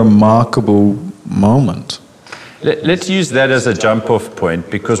pretty remarkable moment. Let's use that as a jump-off point,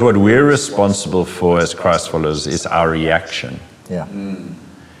 because what we're responsible for as Christ followers is our reaction. Yeah.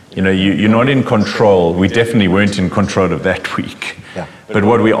 You're not in control. We definitely weren't in control of that week. Yeah. But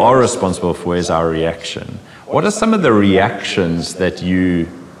what we are responsible for is our reaction. What are some of the reactions that you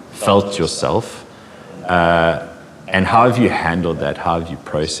felt yourself? And how have you handled that? How have you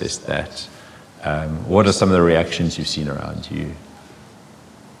processed that? What are some of the reactions you've seen around you?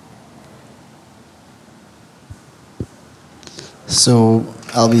 So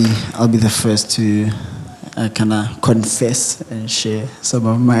I'll be the first to kind of confess and share some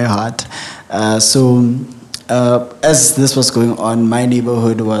of my heart. As this was going on, my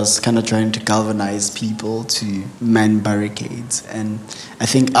neighborhood was kind of trying to galvanize people to man barricades. And I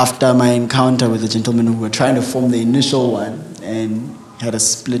think after my encounter with the gentlemen who were trying to form the initial one and had a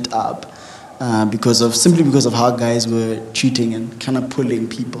split up simply because of how guys were treating and kind of pulling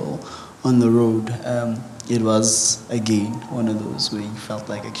people on the road, it was, again, one of those where you felt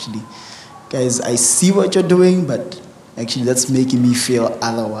like, actually, guys, I see what you're doing, but actually that's making me feel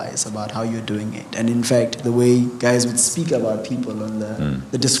otherwise about how you're doing it. And in fact, the way guys would speak about people on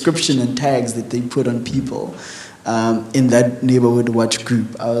the description and tags that they put on people in that neighborhood watch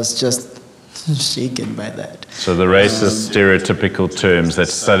group, I was just shaken by that. So the racist stereotypical terms that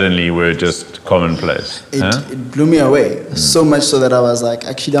suddenly were just commonplace. It blew me away, so much so that I was like,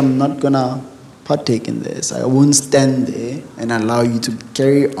 actually, I'm not going to partake in this. I won't stand there and allow you to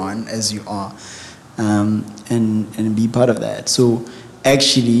carry on as you are. And be part of that. So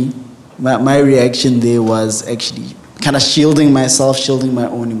actually, my reaction there was actually kind of shielding myself, shielding my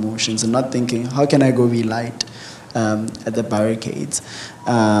own emotions, and not thinking, how can I go be light at the barricades?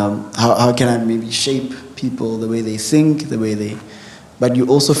 How can I maybe shape people the way they think, but you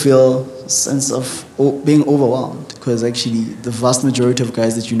also feel a sense of being overwhelmed, because actually the vast majority of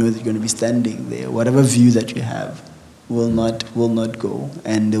guys that you know that you're going to be standing there, whatever view that you have, will not go,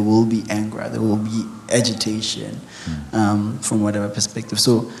 and there will be anger, there will be agitation from whatever perspective.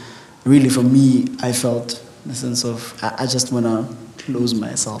 So really for me, I felt the sense of I just want to close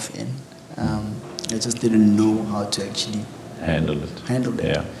myself in. I just didn't know how to actually handle it.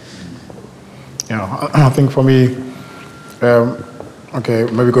 Yeah, I think for me,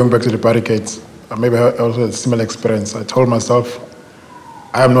 maybe going back to the barricades, maybe I also had a similar experience. I told myself,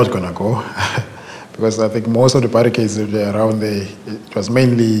 I am not going to go. Because I think most of the barricades that were around there, it was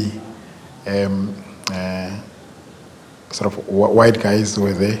mainly sort of white guys who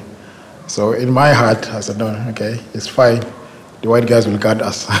were there. So in my heart, I said, no, okay, it's fine. The white guys will guard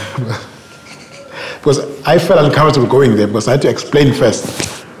us. Because I felt uncomfortable going there, because I had to explain first,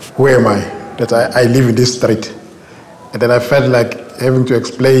 who am I, that I live in this street. And then I felt like having to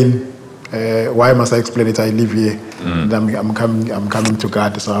explain, why must I explain it, I live here, and I'm coming to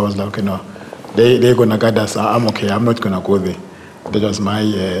guard. So I was like, okay, no. They're going to guide us. I'm okay. I'm not going to go there. That was my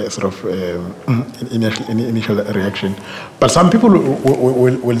sort of initial reaction. But some people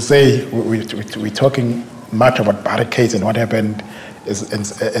will say we're talking much about barricades and what happened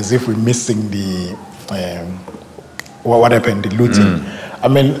as if we're missing the what happened, the looting. I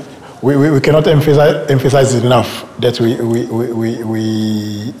mean, we cannot emphasize it enough that we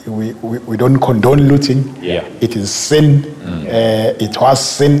don't condone looting. Yeah. It is sin. It was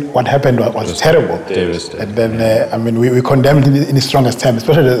sin. What happened was terrible. Devastating. And then, we condemned it in the strongest terms,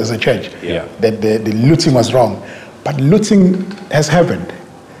 especially as a church, Yeah. that the looting was wrong. But looting has happened.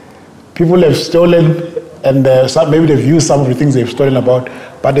 People have stolen, and maybe they've used some of the things they've stolen about,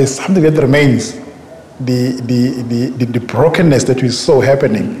 but there's something that remains. The brokenness that we saw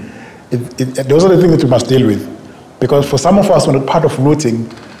happening. Those are the things that we must deal with. Because for some of us, when we're part of looting,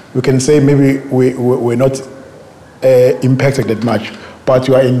 we can say maybe we're not impacted that much, but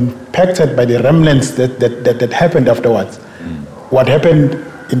you are impacted by the remnants that happened afterwards. What happened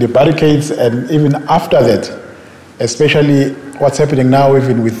in the barricades and even after that, especially what's happening now,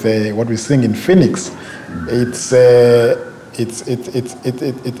 even with what we're seeing in Phoenix, it's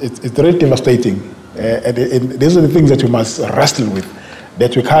really devastating. And these are the things that we must wrestle with,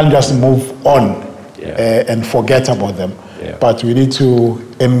 that we can't just move on and forget about them. Yeah. But we need to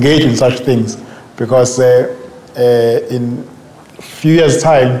engage in such things, because in a few years'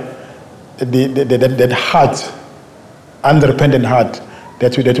 time, that heart, unrepentant heart,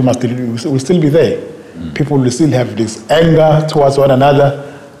 that we must deal with will still be there. People will still have this anger towards one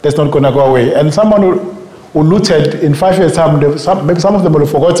another. That's not going to go away. And someone who looted in 5 years' time, maybe some of them will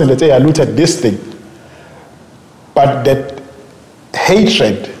have forgotten that I looted this thing. But that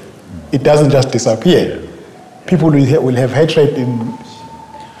hatred, it doesn't just disappear. People will have hatred in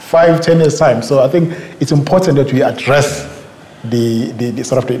 5-10 years' time. So I think it's important that we address the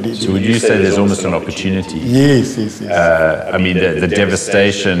sort of the. So would you say there's almost an opportunity? Yes. The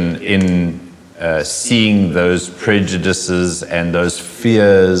devastation in seeing those prejudices and those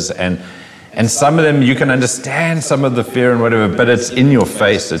fears, and some of them you can understand some of the fear and whatever, but it's in your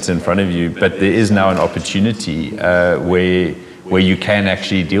face, it's in front of you. But there is now an opportunity where you can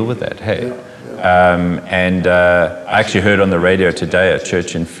actually deal with that. Hey. I actually heard on the radio today a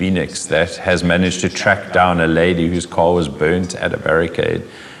church in Phoenix that has managed to track down a lady whose car was burnt at a barricade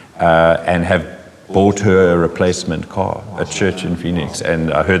and have bought her a replacement car, a church in Phoenix.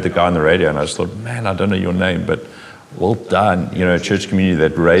 And I heard the guy on the radio and I just thought, man, I don't know your name, but well done. You know, a church community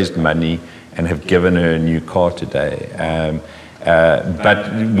that raised money and have given her a new car today.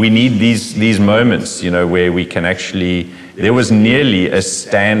 But we need these moments, you know, where we can actually, there was nearly a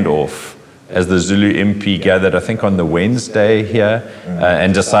standoff as the Zulu MP gathered, I think on the Wednesday here,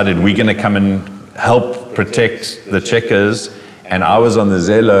 and decided we're going to come and help protect the Checkers. And I was on the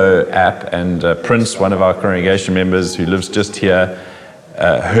Zello app, and Prince, one of our congregation members who lives just here,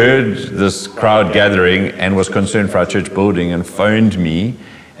 heard this crowd gathering and was concerned for our church building and phoned me.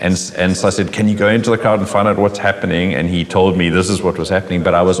 And so I said, can you go into the crowd and find out what's happening? And he told me this is what was happening.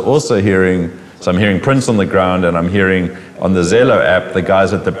 But I was also hearing, so I'm hearing Prince on the ground, and I'm hearing on the Zello app, the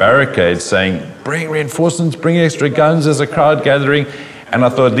guys at the barricade saying, bring reinforcements, bring extra guns, there's a crowd gathering. And I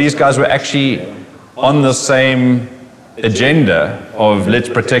thought these guys were actually on the same agenda of let's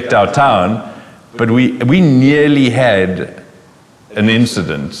protect our town, but we nearly had an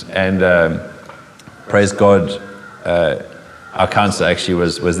incident. And praise God, our council actually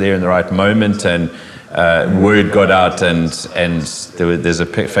was there in the right moment, and word got out, and there's a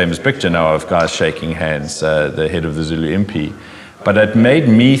famous picture now of guys shaking hands, the head of the Zulu MP. But it made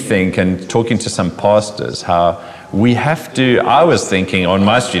me think, and talking to some pastors, how we have to, I was thinking on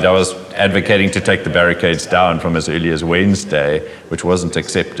my street, I was advocating to take the barricades down from as early as Wednesday, which wasn't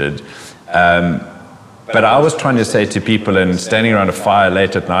accepted. But I was trying to say to people, and standing around a fire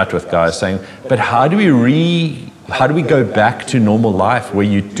late at night with guys saying, but how do we go back to normal life where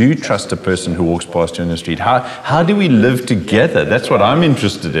you do trust a person who walks past you on the street? How do we live together? That's what I'm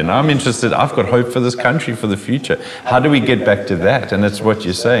interested in. I've got hope for this country, for the future. How do we get back to that? And that's what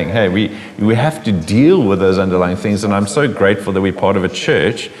you're saying. Hey, we have to deal with those underlying things. And I'm so grateful that we're part of a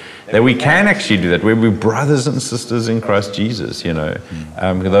church that we can actually do that, where we're brothers and sisters in Christ Jesus, you know.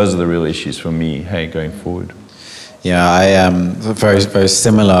 Those are the real issues for me, hey, going forward. Yeah, I am very, very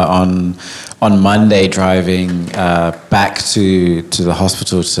similar. On Monday, driving back to the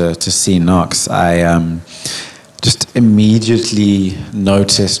hospital to see Knox, I just immediately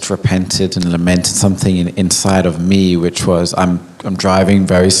noticed, repented, and lamented something inside of me, which was I'm driving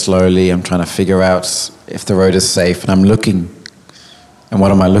very slowly. I'm trying to figure out if the road is safe, and I'm looking. And what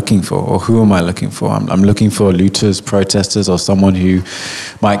am I looking for, or who am I looking for? I'm looking for looters, protesters, or someone who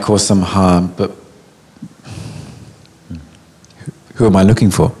might cause some harm, but who am I looking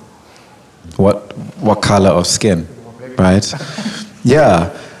for? What color of skin, right?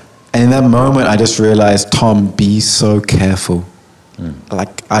 Yeah. And in that moment, I just realized, Tom, be so careful.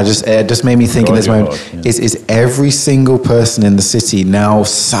 like it just made me think in God, this your moment, heart, yeah. is every single person in the city now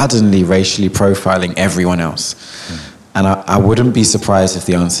suddenly racially profiling everyone else? And I wouldn't be surprised if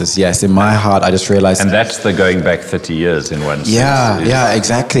the answer is yes. In my heart, I just realized. And that's the going back 30 years in one sense. Yeah,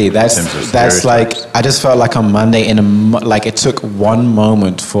 exactly. terms of That's like, stereotypes. I just felt like on Monday, like it took one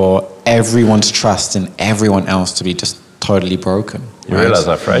moment for everyone's trust in everyone else to be just totally broken. You right? realize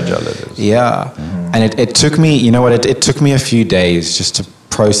how fragile it is. Yeah. And it took me, you know what, it took me a few days just to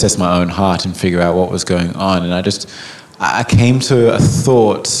process my own heart and figure out what was going on. And I came to a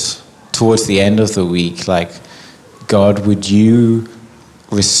thought towards the end of the week, like, God, would you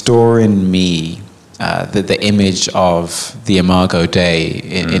restore in me the image of the Imago Dei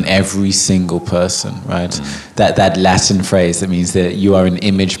in every single person, right? That Latin phrase that means that you are an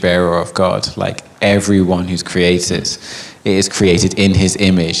image bearer of God, like everyone who's created is created in his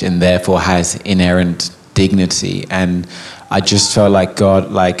image and therefore has inherent dignity. And I just felt like, God,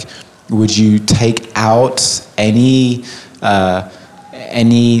 like, would you take out any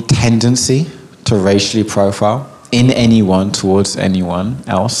tendency to racially profile in anyone towards anyone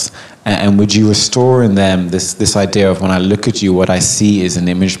else, and would you restore in them this idea of, when I look at you, what I see is an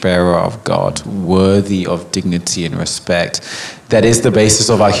image bearer of God, worthy of dignity and respect. That is the basis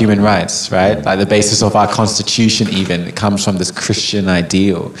of our human rights, right? Like the basis of our constitution even. It comes from this Christian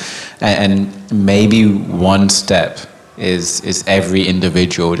ideal. And maybe one step is every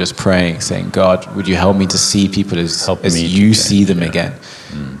individual just praying, saying, God, would you help me to see people as Help me to you change, see them yeah. again?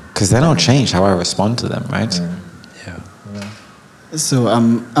 Because then I'll change how I respond to them, right? So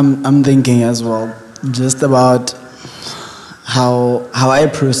I'm thinking as well, just about how I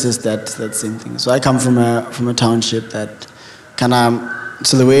process that same thing. So I come from a township that kind of,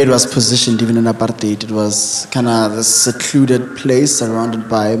 so the way it was positioned, even in apartheid, it was kind of this secluded place surrounded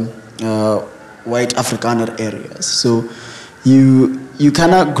by white Afrikaner areas. So you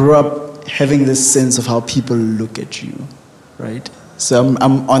kind of grow up having this sense of how people look at you, right? So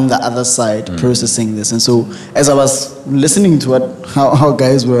I'm on the other side processing this. And so as I was listening to how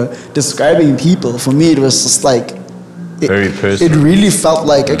guys were describing people, for me it was just like, Very personal. It really felt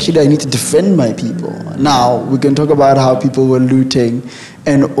like, actually, I need to defend my people. Now, we can talk about how people were looting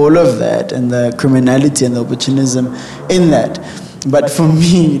and all of that, and the criminality and the opportunism in that. But for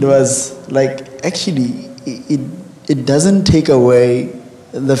me, it was like, actually, it doesn't take away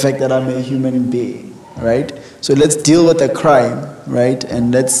the fact that I'm a human being, right? So let's deal with the crime, right?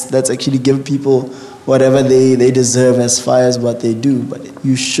 And let's actually give people whatever they deserve as far as what they do. But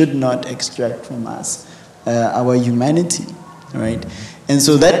you should not extract from us our humanity, right? And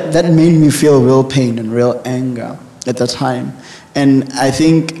so that made me feel real pain and real anger at the time. And I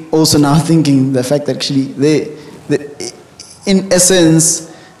think also now thinking the fact that actually in essence,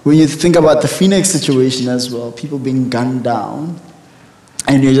 when you think about the Phoenix situation as well, people being gunned down,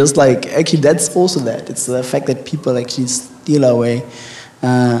 and you're just like, actually, that's also that. It's the fact that people actually steal away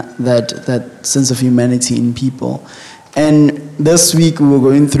that sense of humanity in people. And this week we were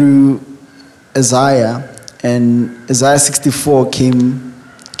going through Isaiah, and Isaiah 64 came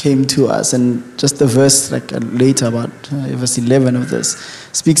to us, and just the verse later, about verse 11 of this,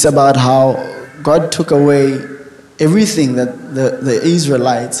 speaks about how God took away everything that the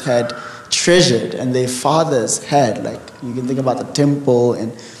Israelites had treasured and their fathers had. Like, you can think about the temple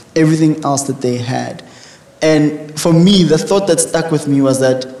and everything else that they had. And for me, the thought that stuck with me was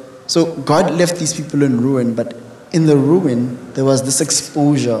that, so God left these people in ruin, but in the ruin, there was this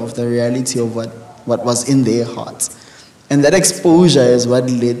exposure of the reality of what was in their hearts. And that exposure is what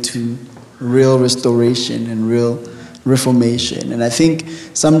led to real restoration and real reformation. And I think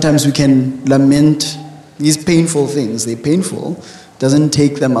sometimes we can lament these painful things. They're painful, doesn't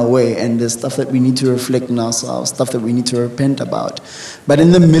take them away, and there's stuff that we need to reflect in ourselves, stuff that we need to repent about. But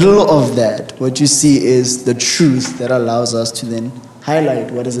in the middle of that, what you see is the truth that allows us to then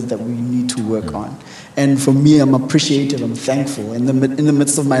highlight what is it that we need to work on. And for me, I'm appreciative, I'm thankful. In the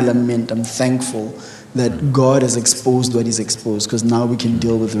midst of my lament, I'm thankful that God has exposed what He's exposed, because now we can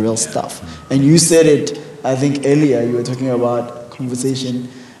deal with real stuff. And you said it, I think earlier, you were talking about a conversation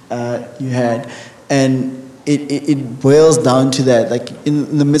you had, and it boils down to that. Like,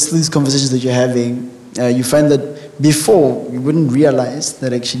 in the midst of these conversations that you're having, you find that before you wouldn't realize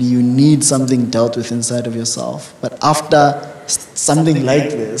that actually you need something dealt with inside of yourself. But after something like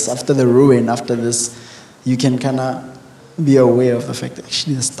this, after the ruin, after this, you can kind of be aware of the fact that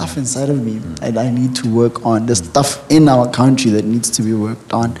actually there's stuff inside of me and I need to work on. There's stuff in our country that needs to be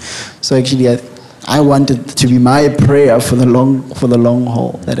worked on. So actually, I wanted to be my prayer for the long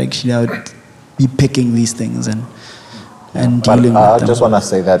haul, that actually I would be picking these things and dealing with them. I just want to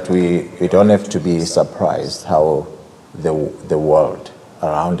say that we don't have to be surprised how the world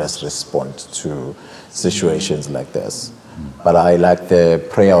around us respond to situations like this. But I like the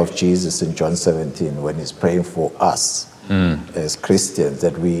prayer of Jesus in John 17 when he's praying for us as Christians,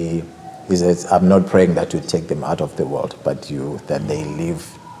 that he says, I'm not praying that you take them out of the world, but that they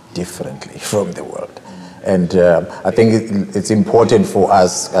live differently from the world. And I think it's important for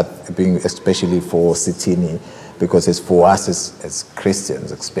us, especially for Sithini, because it's for us as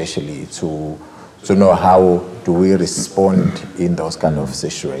Christians especially to know how do we respond in those kind of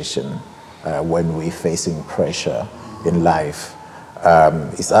situations when we're facing pressure in life.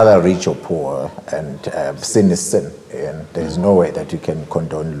 It's either rich or poor, and sin is sin, and there's no way that you can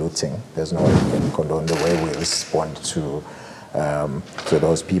condone looting. There's no way you can condone the way we respond to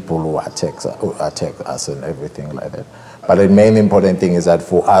those people who attack us and everything like that. But the main important thing is that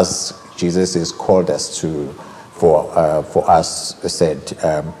for us, Jesus has called us for us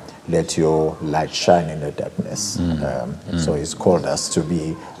said, let your light shine in the darkness. So he's called us to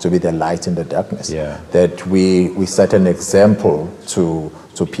be the light in the darkness. Yeah. That we set an example to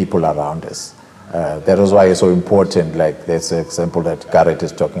people around us. That is why it's so important. Like there's an example that Garrett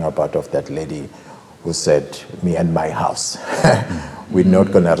is talking about of that lady who said, me and my house. We're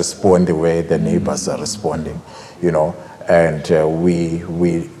not going to respond the way the neighbors are responding, and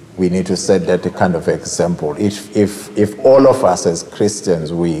we need to set that kind of example. If all of us as Christians,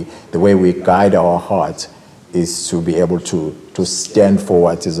 the way we guide our heart is to be able to stand for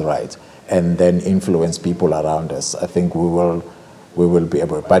what is right and then influence people around us, I think we will be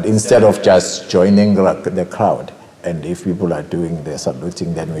able. But instead of just joining the crowd, and if people are doing the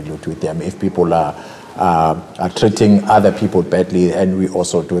saluting, then we loot with them. If people are treating other people badly, and we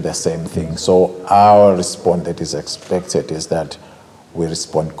also do the same thing. So our response that is expected is that we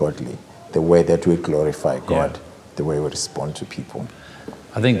respond godly, the way that we glorify God, the way we respond to people.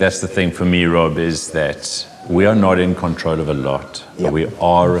 I think that's the thing for me, Rob, is that we are not in control of a lot, but we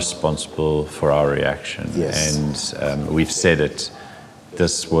are responsible for our reaction. Yes. And we've said it.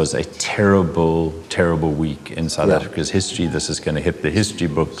 This was a terrible, terrible week in South Africa's history. This is going to hit the history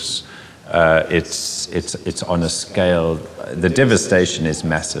books. It's on a scale. The devastation is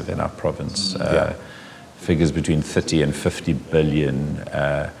massive in our province. Figures between 30 and 50 billion.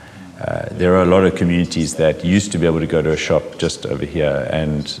 There are a lot of communities that used to be able to go to a shop just over here,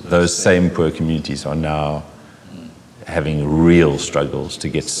 and those same poor communities are now having real struggles to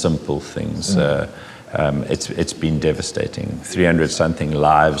get simple things. It's been devastating. 300-something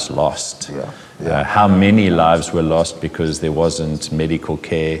lives lost. How many lives were lost because there wasn't medical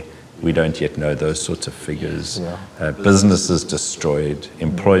care? We don't yet know those sorts of figures. Businesses destroyed,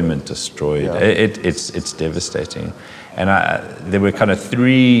 employment destroyed. It's devastating. And there were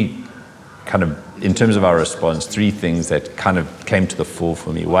in terms of our response, three things that kind of came to the fore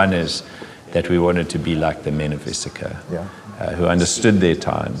for me. One is that we wanted to be like the men of Issachar, who understood their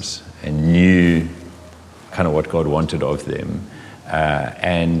times and knew kind of what God wanted of them.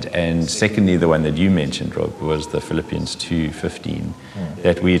 And secondly, the one that you mentioned, Rob, was the Philippians 2:15,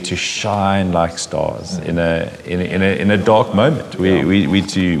 that we are to shine like stars in a dark moment. We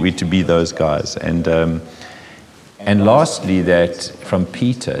to be those guys. And lastly, that from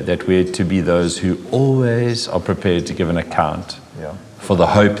Peter, that we're to be those who always are prepared to give an account for the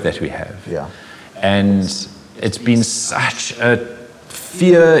hope that we have. And it's been such a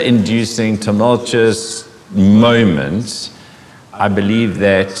fear-inducing, tumultuous moment. I believe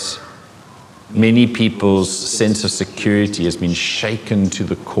that many people's sense of security has been shaken to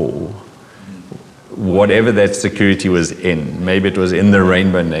the core. Whatever that security was in, maybe it was in the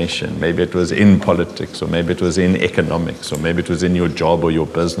Rainbow Nation, maybe it was in politics, or maybe it was in economics, or maybe it was in your job or your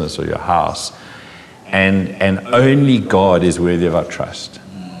business or your house. And only God is worthy of our trust.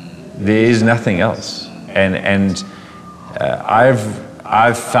 There is nothing else. And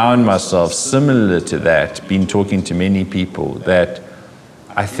I've found myself similar to that, been talking to many people that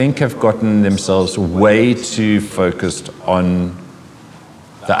I think have gotten themselves way too focused on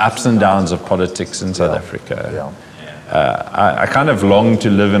the ups and downs of politics in South Africa. I kind of long to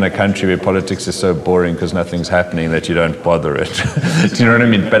live in a country where politics is so boring because nothing's happening that you don't bother it. Do you know what I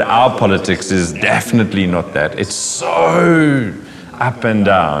mean? But our politics is definitely not that. It's so up and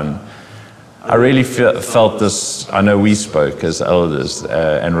down. I really felt this. I know we spoke as elders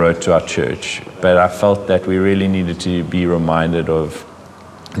and wrote to our church, but I felt that we really needed to be reminded of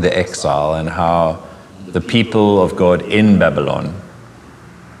the exile and how the people of God in Babylon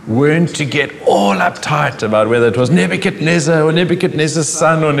weren't to get all uptight about whether it was Nebuchadnezzar or Nebuchadnezzar's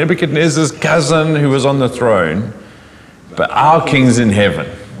son or Nebuchadnezzar's cousin who was on the throne, but our King's in heaven.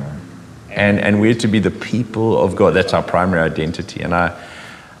 And we're to be the people of God. That's our primary identity. And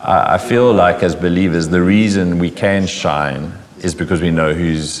I feel like as believers, the reason we can shine is because we know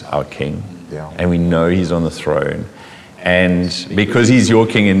who's our king. Yeah. And we know he's on the throne. And because he's your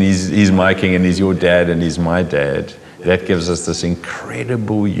king and he's my king and he's your dad and he's my dad, that gives us this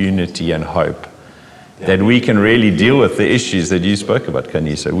incredible unity and hope that we can really deal with the issues that you spoke about,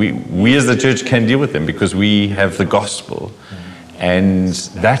 Kanisa. We as the church can deal with them because we have the gospel. And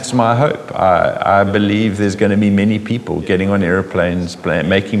that's my hope. I believe there's going to be many people getting on airplanes,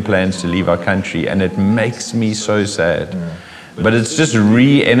 making plans to leave our country, and it makes me so sad. But it's just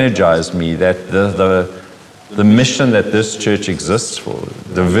re-energized me that the mission that this church exists for,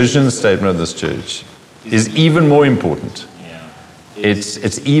 the vision statement of this church, is even more important.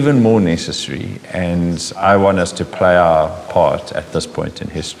 It's even more necessary, and I want us to play our part at this point in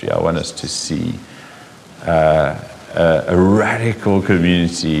history. I want us to see a radical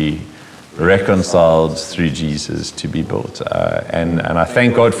community reconciled through Jesus to be built. And I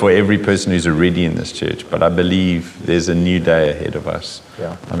thank God for every person who's already in this church, but I believe there's a new day ahead of us.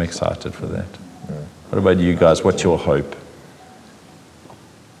 Yeah. I'm excited for that. What about you guys? What's your hope?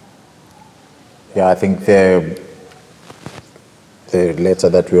 Yeah, I think the letter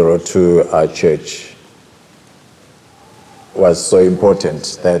that we wrote to our church was so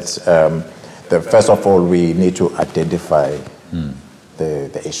important that first of all, we need to identify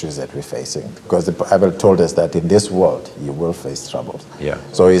the issues that we're facing. Because the Bible told us that in this world, you will face troubles. Yeah.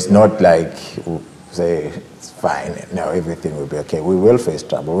 So it's not like, say, it's fine, now everything will be okay. We will face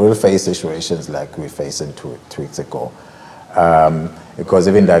trouble. We will face situations like we faced 2 weeks ago. Because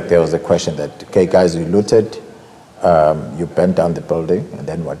even like there was a question that, okay, guys, you looted, you burnt down the building, and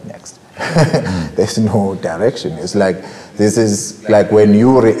then what next? There's no direction. It's like, this is like when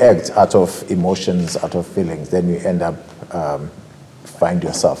you react out of emotions, out of feelings, then you end up find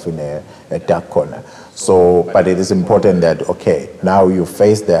yourself in a dark corner. So, but it is important that, okay, now you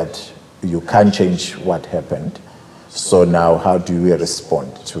face that, you can't change what happened. So now how do we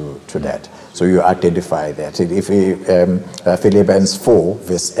respond to that? So you identify that. If Philippians 4,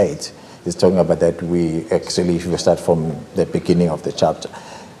 verse 8, is talking about that if we start from the beginning of the chapter,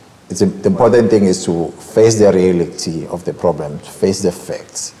 the important thing is to face the reality of the problem, face the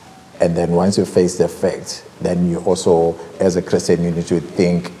facts. And then once you face the facts, then you also, as a Christian, you need to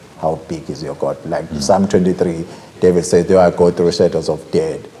think, how big is your God? Like Psalm 23, David says, though I go through shadows of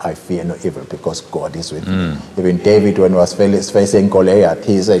death, I fear no evil because God is with me. Even David, when he was facing Goliath,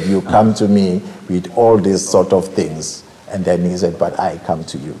 he said, you come to me with all these sort of things. And then he said, but I come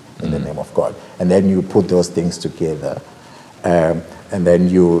to you in the name of God. And then you put those things together. And then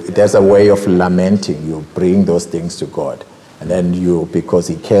there's a way of lamenting. You bring those things to God. And then because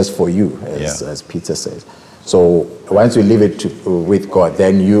he cares for you, as Peter says. So once you leave it with God,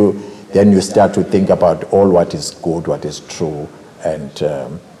 then you start to think about all what is good, what is true, and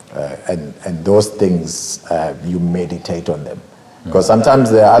those things, you meditate on them. Because sometimes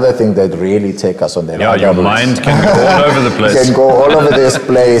there are other things that really take us on the Yeah, your mind can go all over the place. can go all over this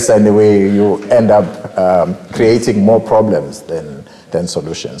place, and you end up creating more problems than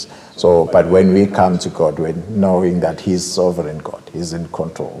solutions. So, but when we come to God, we're knowing that He's sovereign God, He's in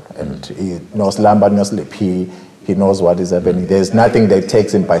control, and He knows slumber, no sleep. He knows what is happening. There's nothing that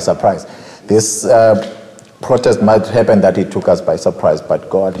takes Him by surprise. This protest might happen that it took us by surprise, but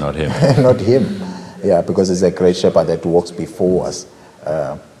God, Not Him. not Him. Yeah, because He's a great shepherd that walks before us.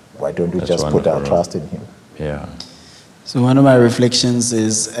 Why don't we That's just put our wonderful. trust in Him? Yeah. So one of my reflections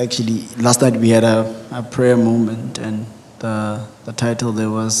is actually last night we had a prayer moment, and the title there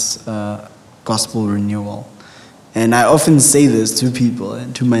was Gospel Renewal. And I often say this to people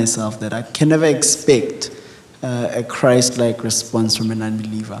and to myself that I can never expect a Christ-like response from an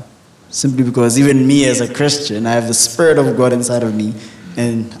unbeliever. Simply because even me as a Christian, I have the Spirit of God inside of me,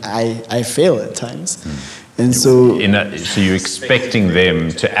 and I fail at times. And so So you're expecting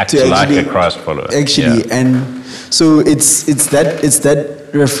them to act to like actually- a Christ follower. Actually, Yeah. and so it's that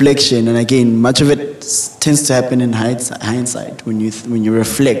reflection, and again, much of it tends to happen in hindsight when you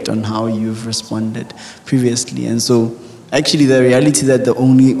reflect on how you've responded previously. And so, actually, the reality that the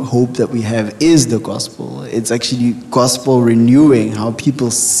only hope that we have is the gospel. It's actually gospel renewing how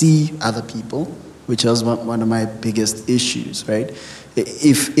people see other people, which was one of my biggest issues, right?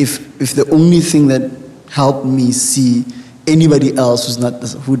 If the only thing that helped me see anybody else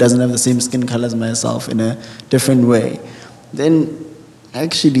who doesn't have the same skin color as myself in a different way, then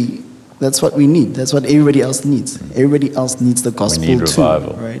actually That's what we need. That's what everybody else needs. Everybody else needs the gospel need too,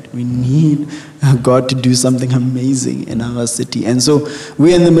 revival. right? We need God to do something amazing in our city. And so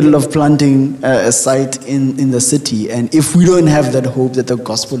we're in the middle of planting a site in the city. And if we don't have that hope that the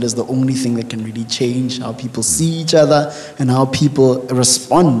gospel is the only thing that can really change how people see each other and how people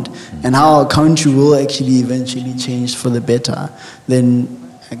respond and how our country will actually eventually change for the better, then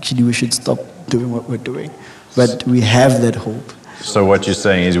actually we should stop doing what we're doing. But we have that hope. So what you're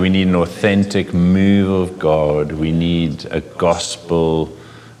saying is we need an authentic move of God. We need a gospel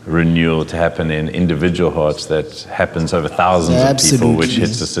renewal to happen in individual hearts that happens over thousands of people, which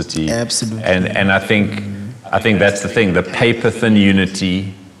hits the city. Absolutely. And I think that's the thing. The paper-thin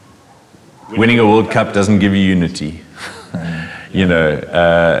unity, winning a World Cup doesn't give you unity.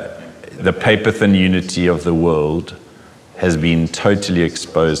 The paper-thin unity of the world has been totally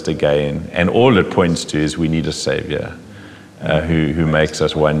exposed again. And all it points to is we need a savior. Who makes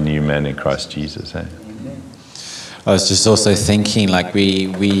us one new man in Christ Jesus. Eh? I was just also thinking, like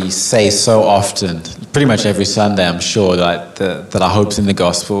we say so often, pretty much every Sunday, I'm sure, that our hope's in the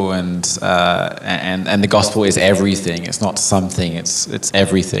gospel, and the gospel is everything. It's not something. It's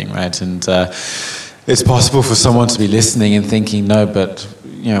everything, right? And it's possible for someone to be listening and thinking, no, but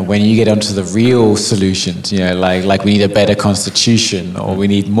when you get onto the real solutions, like we need a better constitution, or we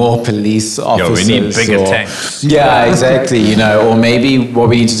need more police officers. We need bigger tanks. Yeah, exactly. Or maybe what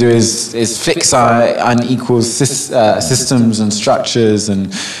we need to do is fix our unequal systems and structures,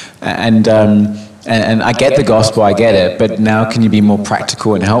 and I get the gospel, I get it, but now can you be more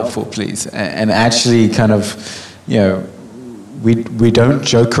practical and helpful, please? And actually, kind of, we don't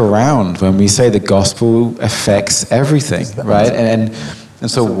joke around when we say the gospel affects everything, right? And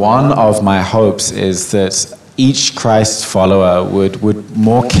so one of my hopes is that each Christ follower would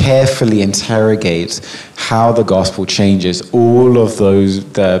more carefully interrogate how the gospel changes all of those,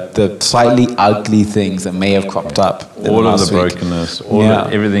 the slightly ugly things that may have cropped up. All of the brokenness,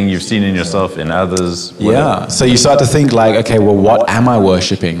 everything you've seen in yourself, in others. Whatever. Yeah, so you start to think like, okay, well, what am I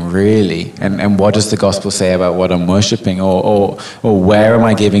worshipping really? And what does the gospel say about what I'm worshipping? Or where am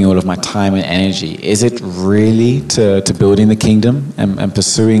I giving all of my time and energy? Is it really to building the kingdom and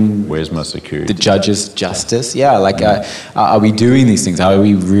pursuing where's my security? The judge's justice? Yeah, like are we doing these things? Are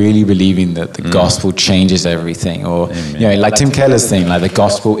we really believing that the gospel changes everything? Or, like Tim Keller's thing, like the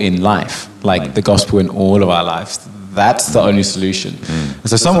gospel in life, like the gospel in all of our lives. That's the only solution.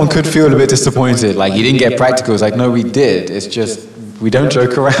 So someone could feel a bit disappointed, like you didn't get practical. It's like, no, we did. It's just, we don't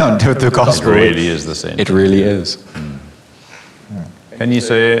joke around with the gospel. It really is the same. It really is. Can you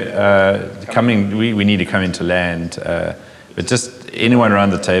say, we need to come into land, but just anyone around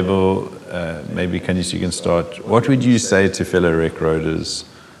the table, maybe you can start. What would you say to fellow Rec Roaders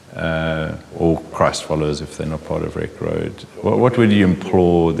or Christ followers if they're not part of Rec Road? What would you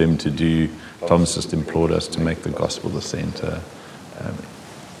implore them to do? Thomas just implored us to make the gospel the center.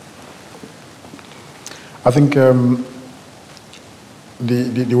 I think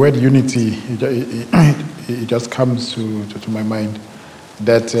the word unity, it just comes to my mind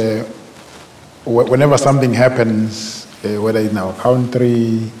that whenever something happens, whether in our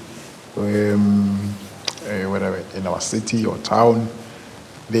country, whether in our city or town,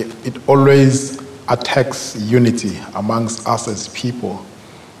 it always attacks unity amongst us as people.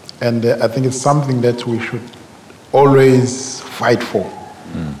 And I think it's something that we should always fight for.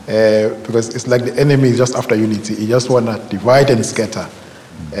 Because it's like the enemy is just after unity. He just want to divide and scatter.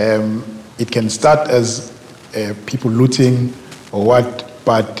 It can start as people looting or what,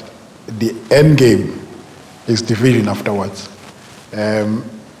 but the end game is division afterwards.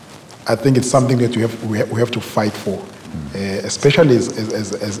 I think it's something that we have to fight for, especially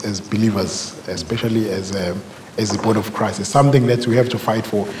as believers, especially as the body of Christ. It's something that we have to fight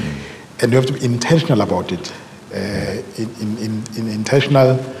for, and we have to be intentional about it.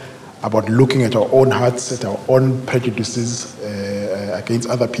 Intentional about looking at our own hearts, at our own prejudices against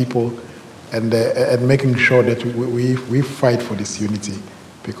other people, and making sure that we fight for this unity,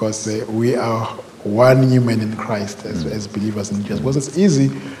 because we are one new man in Christ as believers in Jesus. Because it's easy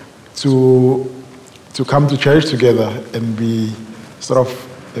to come to church together and be sort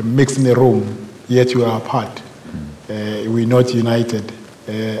of mixed in a room, yet we are apart. We're not united.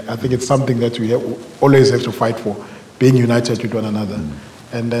 I think it's something that we always have to fight for, being united with one another.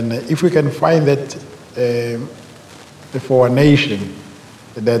 And then if we can find that for our nation,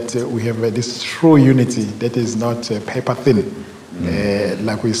 that we have this true unity that is not paper thin,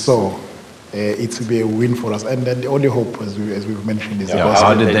 like we saw, it will be a win for us. And then the only hope, as we've mentioned, is the gospel.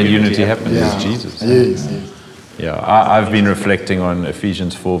 How did that unity happen? Is Jesus. Yes. Yeah, I've been reflecting on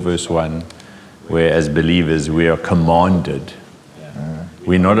Ephesians 4 verse 1, where as believers we are commanded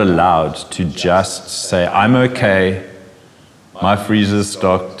we're not allowed to just say, I'm okay, my freezer's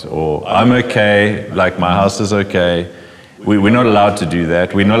stocked, or I'm okay, like my house is okay. We're not allowed to do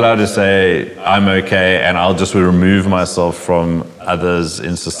that. We're not allowed to say, I'm okay, and I'll just remove myself from others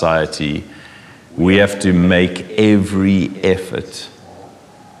in society. We have to make every effort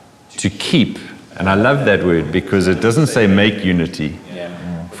to keep, and I love that word because it doesn't say make unity.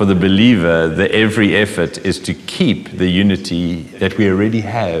 For the believer, the every effort is to keep the unity that we already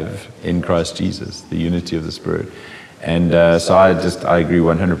have in Christ Jesus, the unity of the Spirit. And so I agree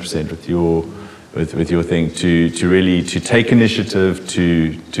 100% with your thing, to really to take initiative,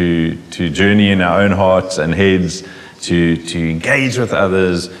 to journey in our own hearts and heads, to engage with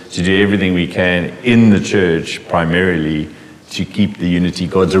others, to do everything we can in the church primarily to keep the unity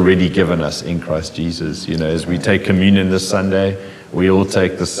God's already given us in Christ Jesus. You know, as we take communion this Sunday, we all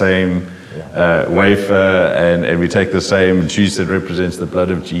take the same wafer and we take the same juice that represents the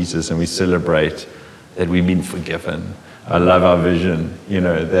blood of Jesus, and we celebrate that we've been forgiven. I love our vision, you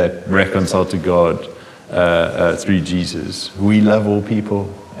know, that reconciled to God through Jesus. We love all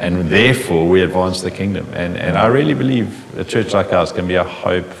people, and therefore we advance the kingdom. And I really believe a church like ours can be a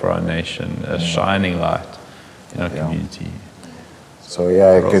hope for our nation, a shining light in our community. So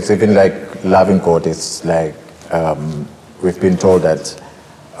yeah, it's even like loving God. It's like we've been told that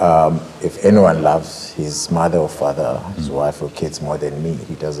if anyone loves his mother or father, his wife or kids more than me,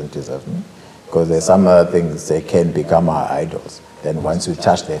 he doesn't deserve me. Because there's some other things, they can become our idols. Then once you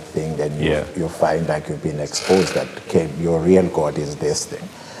touch that thing, then you find like you've been exposed that your real God is this thing.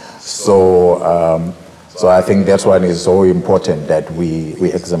 So so I think that's why it's so important that we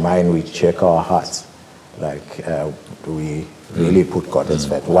examine, we check our hearts. Like, do we really put God as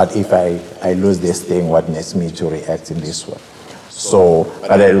first? What if I lose this thing? What makes me to react in this way? So,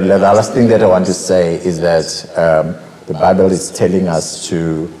 but the last thing that I want to say is that the Bible is telling us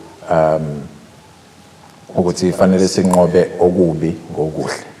to ukuthi fanele sinqobe okubi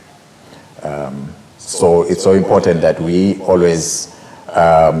ngokuhle. So it's so important that we always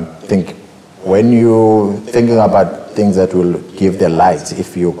think, when you're thinking about things that will give the light,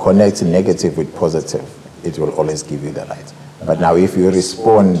 if you connect negative with positive, it will always give you the light. But now if you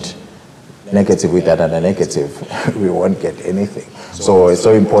respond negative with that and a negative, we won't get anything. So it's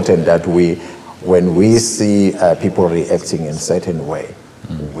so important that when we see people reacting in a certain way,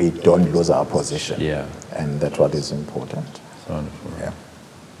 we don't lose our position. Yeah. And that's what is important. Wonderful.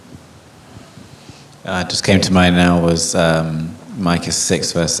 Yeah. Just came to mind now was Micah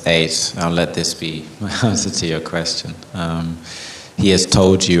 6 verse 8. I'll let this be my answer to your question. He has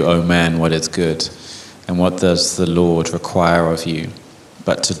told you, O man, what is good, and what does the Lord require of you,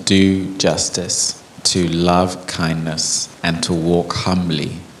 but to do justice, to love kindness, and to walk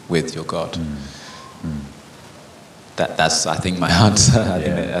humbly with your God. That's, I think, my answer.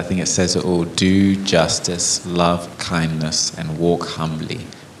 I think it says it all. Do justice, love kindness, and walk humbly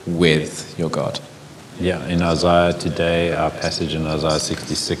with your God. Yeah, in Isaiah today, our passage in Isaiah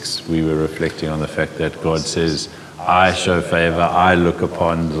 66, we were reflecting on the fact that God says, I show favor, I look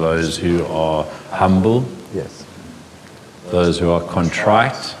upon those who are humble, Yes. those who are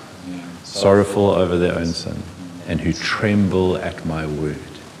contrite, sorrowful over their own sin, and who tremble at my word.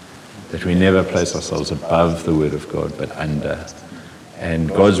 That we never place ourselves above the word of God, but under. And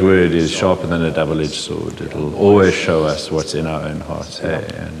God's word is sharper than a double-edged sword. It'll always show us what's in our own hearts. Hey?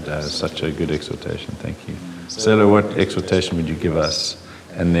 And such a good exhortation. Thank you. Sela, what exhortation would you give us?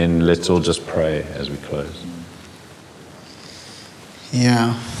 And then let's all just pray as we close.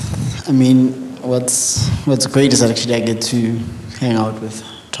 Yeah, I mean, what's great is that actually I get to hang out with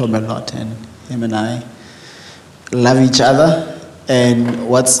Tom a lot, and him and I love each other. And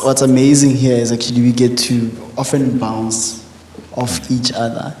what's amazing here is actually we get to often bounce off each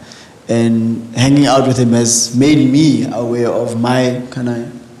other, and hanging out with him has made me aware of my kind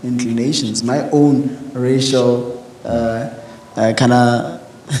of inclinations, my own racial kind of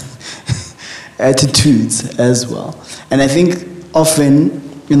attitudes as well. And I think often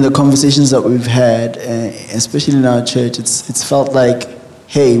in the conversations that we've had, especially in our church, it's felt like,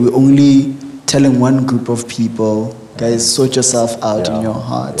 hey, we're only telling one group of people, guys, sort yourself out in your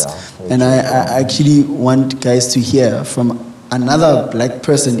hearts. And I actually want guys to hear from another black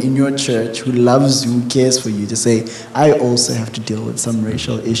person in your church who loves you, who cares for you, to say, I also have to deal with some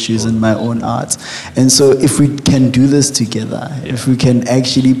racial issues in my own heart. And so if we can do this together, if we can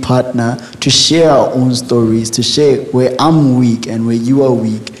actually partner to share our own stories, to share where I'm weak and where you are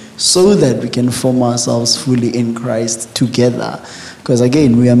weak, so that we can form ourselves fully in Christ together, Because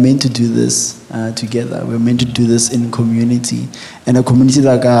again, we are meant to do this together. We're meant to do this in community. And a community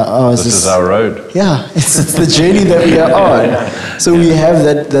like ours This is our road. yeah, it's the journey that we are on. So we have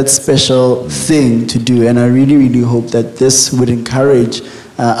that special thing to do, and I really, really hope that this would encourage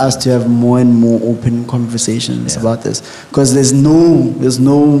us to have more and more open conversations about this, because there's no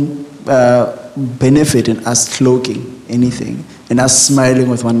benefit in us cloaking anything and us smiling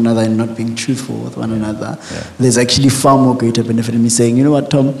with one another and not being truthful with one another. There's actually far more greater benefit in me saying, you know what,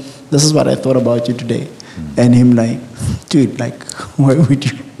 Tom, this is what I thought about you today. And him like, dude, like, why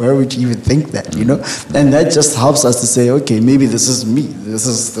would you even think that, you know? And that just helps us to say, okay, maybe this is me. This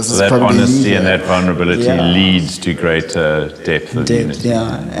is So that probably me honesty here. and that vulnerability Yeah. leads to greater depth of unity.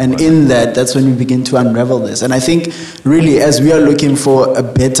 Yeah, and in that's when we begin to unravel this. And I think really as we are looking for a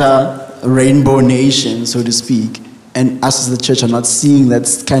better rainbow nation, so to speak, and us as the church are not seeing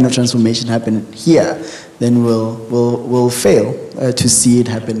that kind of transformation happen here, then we'll fail to see it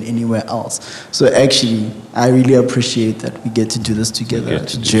happen anywhere else. So actually, I really appreciate that we get to do this together,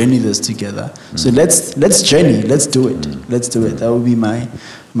 to journey this together. So let's journey, let's do it. Let's do it. That would be my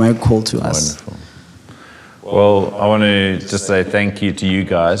call to us. Wonderful. Well, I want to just say thank you to you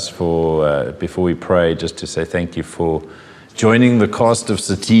guys for, before we pray, just to say thank you for joining the cast of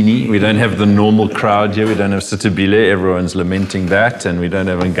Satini. We don't have the normal crowd here. We don't have Sitabile. Everyone's lamenting that. And we don't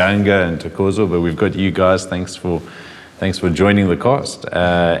have Nganga and Tokozo, but we've got you guys. Thanks for joining the cast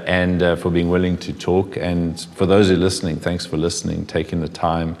and for being willing to talk. And for those who are listening, thanks for listening, taking the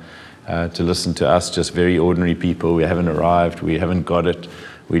time to listen to us, just very ordinary people. We haven't arrived. We haven't got it.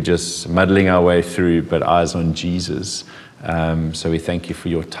 We're just muddling our way through, but eyes on Jesus. So we thank you for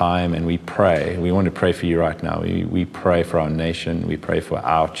your time, and we pray. We want to pray for you right now. We pray for our nation. We pray for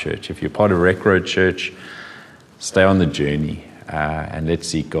our church. If you're part of Rec Road Church, stay on the journey, and let's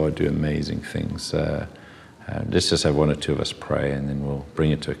see God do amazing things. Let's just have one or two of us pray, and then we'll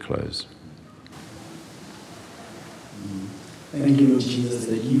bring it to a close. Thank you, Lord Jesus,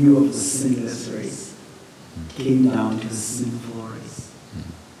 that you of the sinless race came down to the sinful race.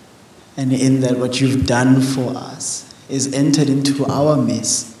 And in that, what you've done for us is entered into our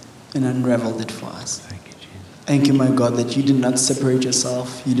mess and unraveled it for us. Thank you, Jesus. Thank you, my God, that you did not separate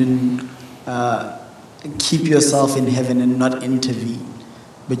yourself. You didn't keep yourself in heaven and not intervene,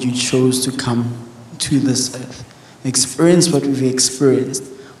 but you chose to come to this earth, experience what we've experienced,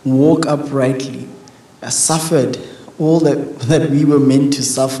 walk uprightly, suffered all that we were meant to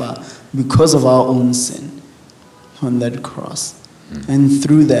suffer because of our own sin on that cross. And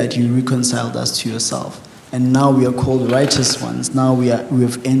through that, you reconciled us to yourself. And now we are called righteous ones. Now we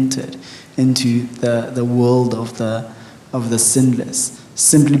have entered into the world of the sinless,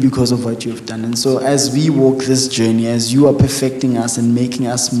 simply because of what you have done. And so as we walk this journey, as you are perfecting us and making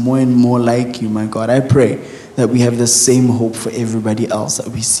us more and more like you, my God, I pray that we have the same hope for everybody else that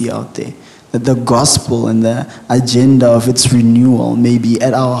we see out there. That the gospel and the agenda of its renewal may be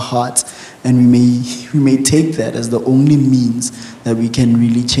at our hearts, and we may take that as the only means that we can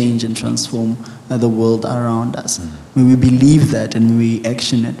really change and transform the world around us. May we believe that and we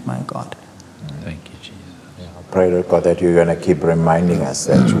action it, my God. Thank you, Jesus. I pray, Lord God, that you're going to keep reminding us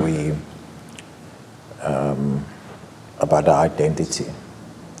that we, about our identity,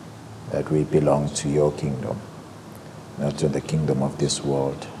 that we belong to your kingdom, not to the kingdom of this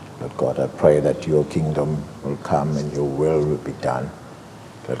world. Lord God, I pray that your kingdom will come and your will be done.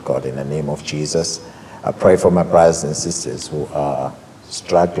 Lord God, in the name of Jesus, I pray for my brothers and sisters who are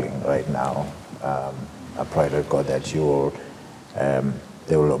struggling right now. I pray, Lord God, that you will,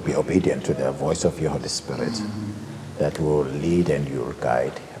 they will be obedient to the voice of your Holy Spirit, that will lead and you will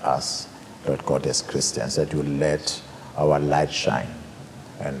guide us, Lord God, as Christians, that you will let our light shine.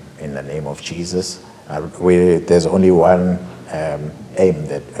 And in the name of Jesus, there's only one aim,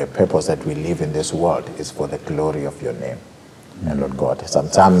 that a purpose that we live in this world is for the glory of your name. And Lord God,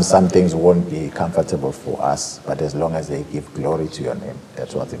 sometimes some things won't be comfortable for us, but as long as they give glory to your name,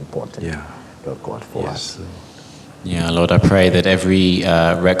 that's what's important, Lord God, for us. Yeah, Lord, I pray that every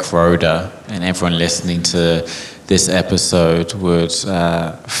Rec Roader and everyone listening to this episode would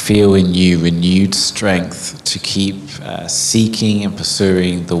feel in you renewed strength to keep seeking and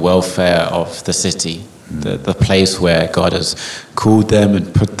pursuing the welfare of the city, the place where God has called them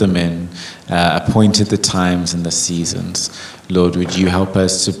and put them in, appointed the times and the seasons. Lord, would you help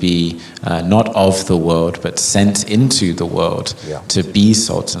us to be not of the world, but sent into the world, to be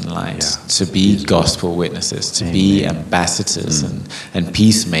salt and light, to be gospel witnesses, to be ambassadors and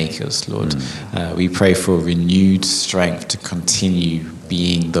peacemakers, Lord. We pray for renewed strength to continue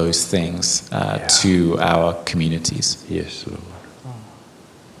being those things to our communities. Yes, Lord.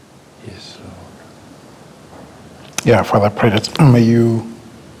 Yes, Lord. Yeah, Father, I pray that may you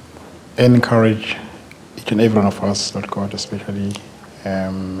encourage each and every one of us, Lord God, especially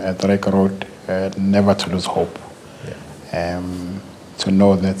at the Reka Road, never to lose hope. To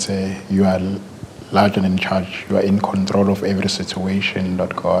know that you are large and in charge, you are in control of every situation,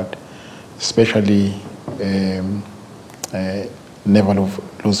 Lord God, especially never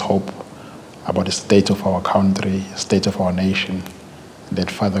lose hope about the state of our country, state of our nation, that,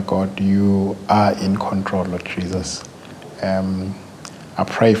 Father God, you are in control, Lord Jesus. I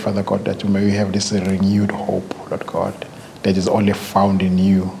pray, Father God, that may we have this renewed hope, Lord God, that is only found in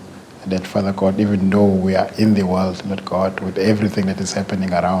you. And that, Father God, even though we are in the world, Lord God, with everything that is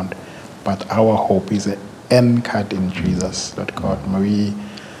happening around, but our hope is anchored in Jesus, Lord God. May we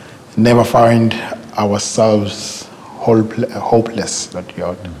never find ourselves hopeless, Lord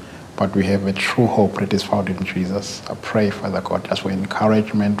God, but we have a true hope that is found in Jesus. I pray, Father God, just for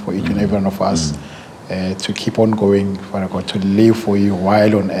encouragement for each and every one of us to keep on going, Father God, to live for you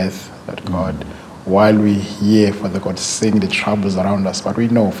while on earth, Lord God, while we hear, Father God, seeing the troubles around us. But we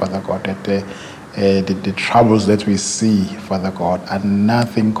know, Father God, that the troubles that we see, Father God, are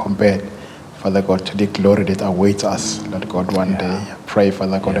nothing compared, Father God, to the glory that awaits us, Lord God, one day. I pray,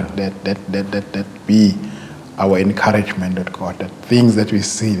 Father God, that be our encouragement, Lord God, that things that we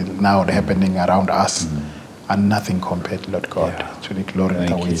see now happening around us are nothing compared, Lord God, to the glory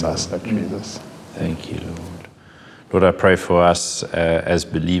that awaits us, Lord Jesus. Thank you, Lord. Lord, I pray for us as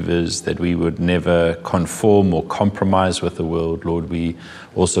believers that we would never conform or compromise with the world. Lord, we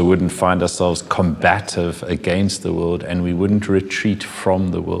also wouldn't find ourselves combative against the world, and we wouldn't retreat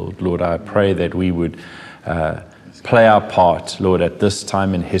from the world. Lord, I pray that we would play our part, Lord, at this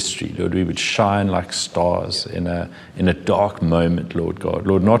time in history. Lord, we would shine like stars in a dark moment, Lord God.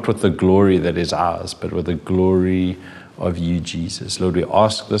 Lord, not with the glory that is ours, but with the glory of you, Jesus. Lord, we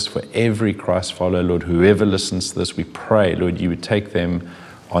ask this for every Christ follower. Lord, whoever listens to this, we pray, Lord, you would take them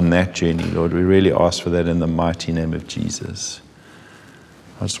on that journey. Lord, we really ask for that in the mighty name of Jesus.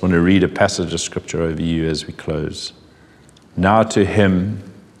 I just want to read a passage of scripture over you as we close. Now to him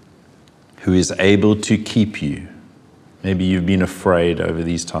who is able to keep you. Maybe you've been afraid over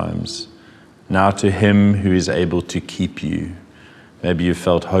these times. Now to him who is able to keep you. Maybe you've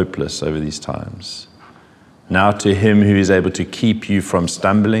felt hopeless over these times. Now to him who is able to keep you from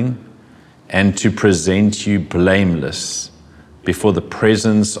stumbling and to present you blameless before the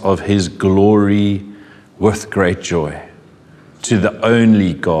presence of his glory with great joy. To the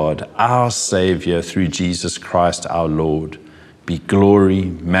only God, our Savior, through Jesus Christ our Lord, be glory,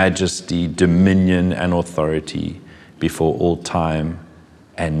 majesty, dominion, and authority before all time,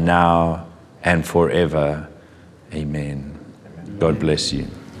 and now and forever. Amen. God bless you.